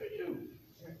 Pay you.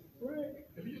 Right?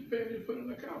 If you just pay it, you put it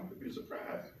in an account, you'll be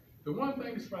surprised. The one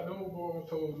thing my old boy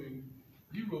told me,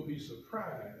 you will be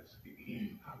surprised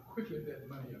how quickly that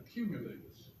money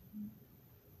accumulates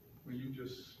when you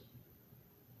just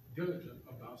diligent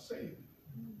about saving,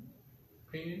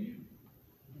 paying you.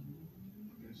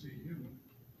 And see,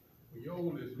 when your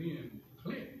old is being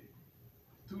plenty,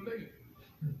 too late.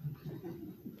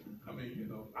 I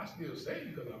mean, I still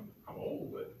save because I'm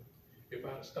old, but if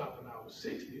I'd stopped when I was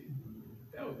 60,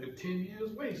 that would have been 10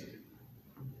 years wasted.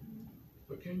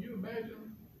 But can you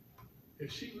imagine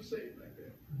if she was saved like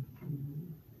that?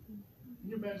 Can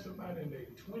you imagine somebody in their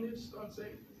 20s start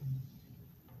saving?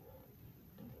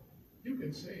 You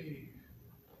can save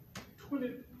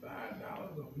 $25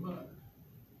 a month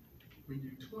when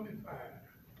you're 25.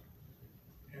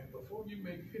 And before you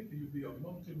make 50, you'll be a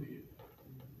multi-millionaire.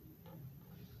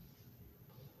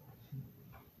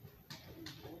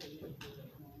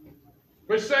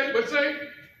 What's say? You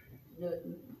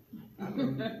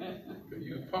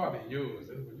was partying yours,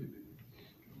 that's what you did.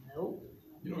 Nope.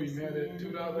 You don't even have that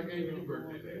 $2 I gave you your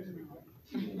birthday last week.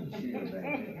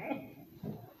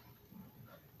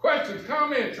 Questions,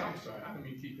 comments? I'm sorry, I didn't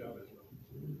mean to keep y'all this long.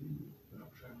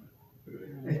 I'm trying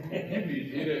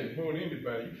He doesn't want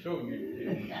anybody. You showed me.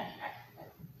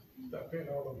 Stop paying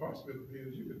all the hospital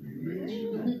bills. You could be rich.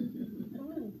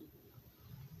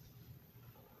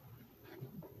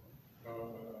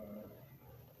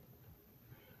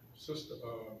 Sister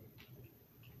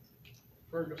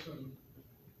Ferguson.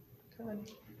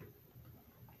 Connie.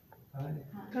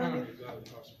 Connie's out of the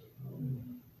hospital.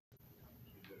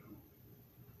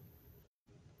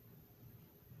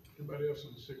 Anybody else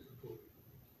on the sick report?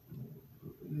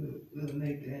 Little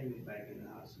Nate Daniel back in the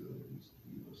hospital.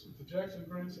 Sister Jackson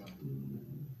grandson?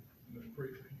 Let's pray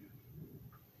for him.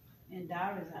 And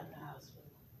Doris at the hospital.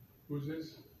 Who's this?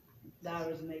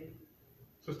 Doris maybe.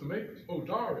 Sister Makers? Oh,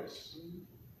 Doris.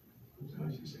 How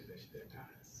she said that? She said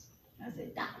Doris. I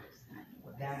said Doris.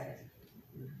 Doris.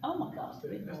 Oh my God.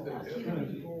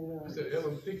 That's that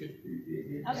Ellen Pickett.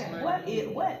 Okay,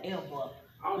 whatever.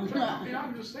 I'm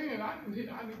just saying, I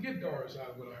didn't get Doris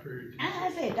out when I heard you.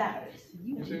 I said Doris.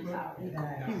 You said what?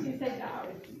 She said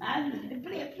Doris.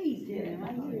 Please tell him I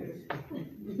hear.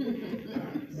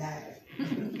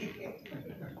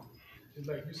 It's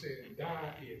like you said,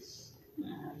 Doris.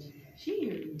 She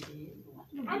heard me.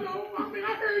 I know. I mean,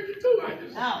 I heard you too.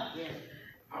 Yeah.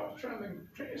 I was trying to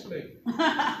translate.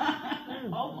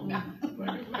 Oh my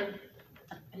God.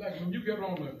 Like when you get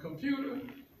on the computer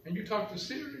and you talk to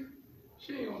Siri,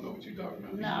 she ain't gonna know what you're talking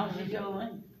about. No, she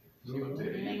don't. She gonna tell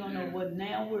you. They ain't gonna know what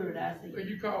now word I say. When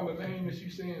you call her name and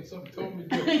she's saying something totally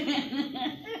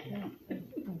different.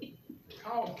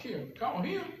 Call Kim. Call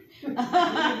him. You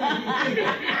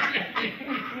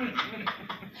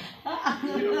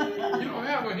don't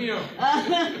have a him.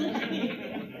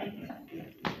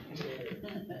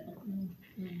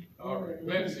 All right.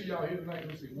 Glad to see y'all here tonight.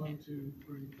 Let's see. 1, 2,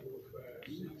 3, 4, 5,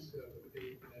 6, 7,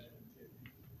 8,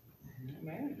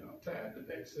 9, 10. Y'all tired the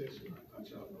next session. I thought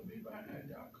y'all gonna be behind.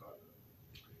 Y'all caught up.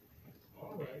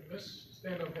 All right. Let's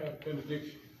stand up and have a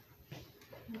benediction.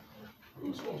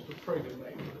 Who's supposed to pray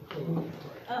tonight?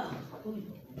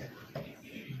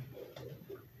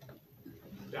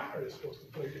 Dara is supposed to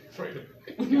pray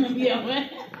tonight. Yeah, man.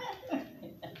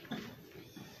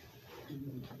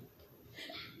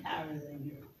 Dara's in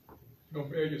here. Gonna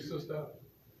bail your sister out.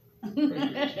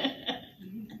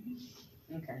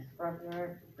 Okay, Father God,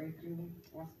 thank you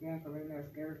once again for letting us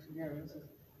gather together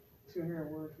to hear a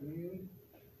word from you.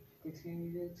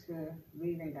 Continue to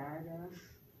lead and guide us.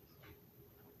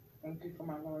 Thank you for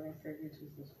my Lord and Savior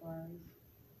Jesus Christ.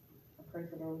 I pray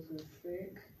for those who are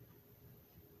sick.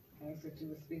 I ask that you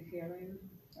would speak healing.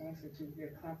 I ask that you would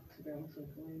give comfort to those who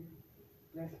grieve.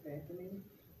 Bless Bethany.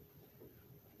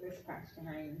 Bless Pastor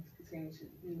Haynes. Continue to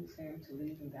use him to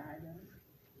lead and guide us.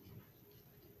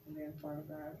 And then, Father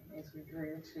God, as we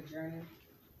dread to journey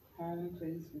home,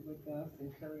 please be with us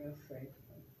and carry us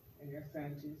safely. In your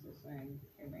Son, Jesus' name,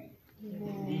 amen.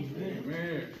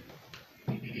 Amen.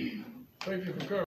 Thank you for coming.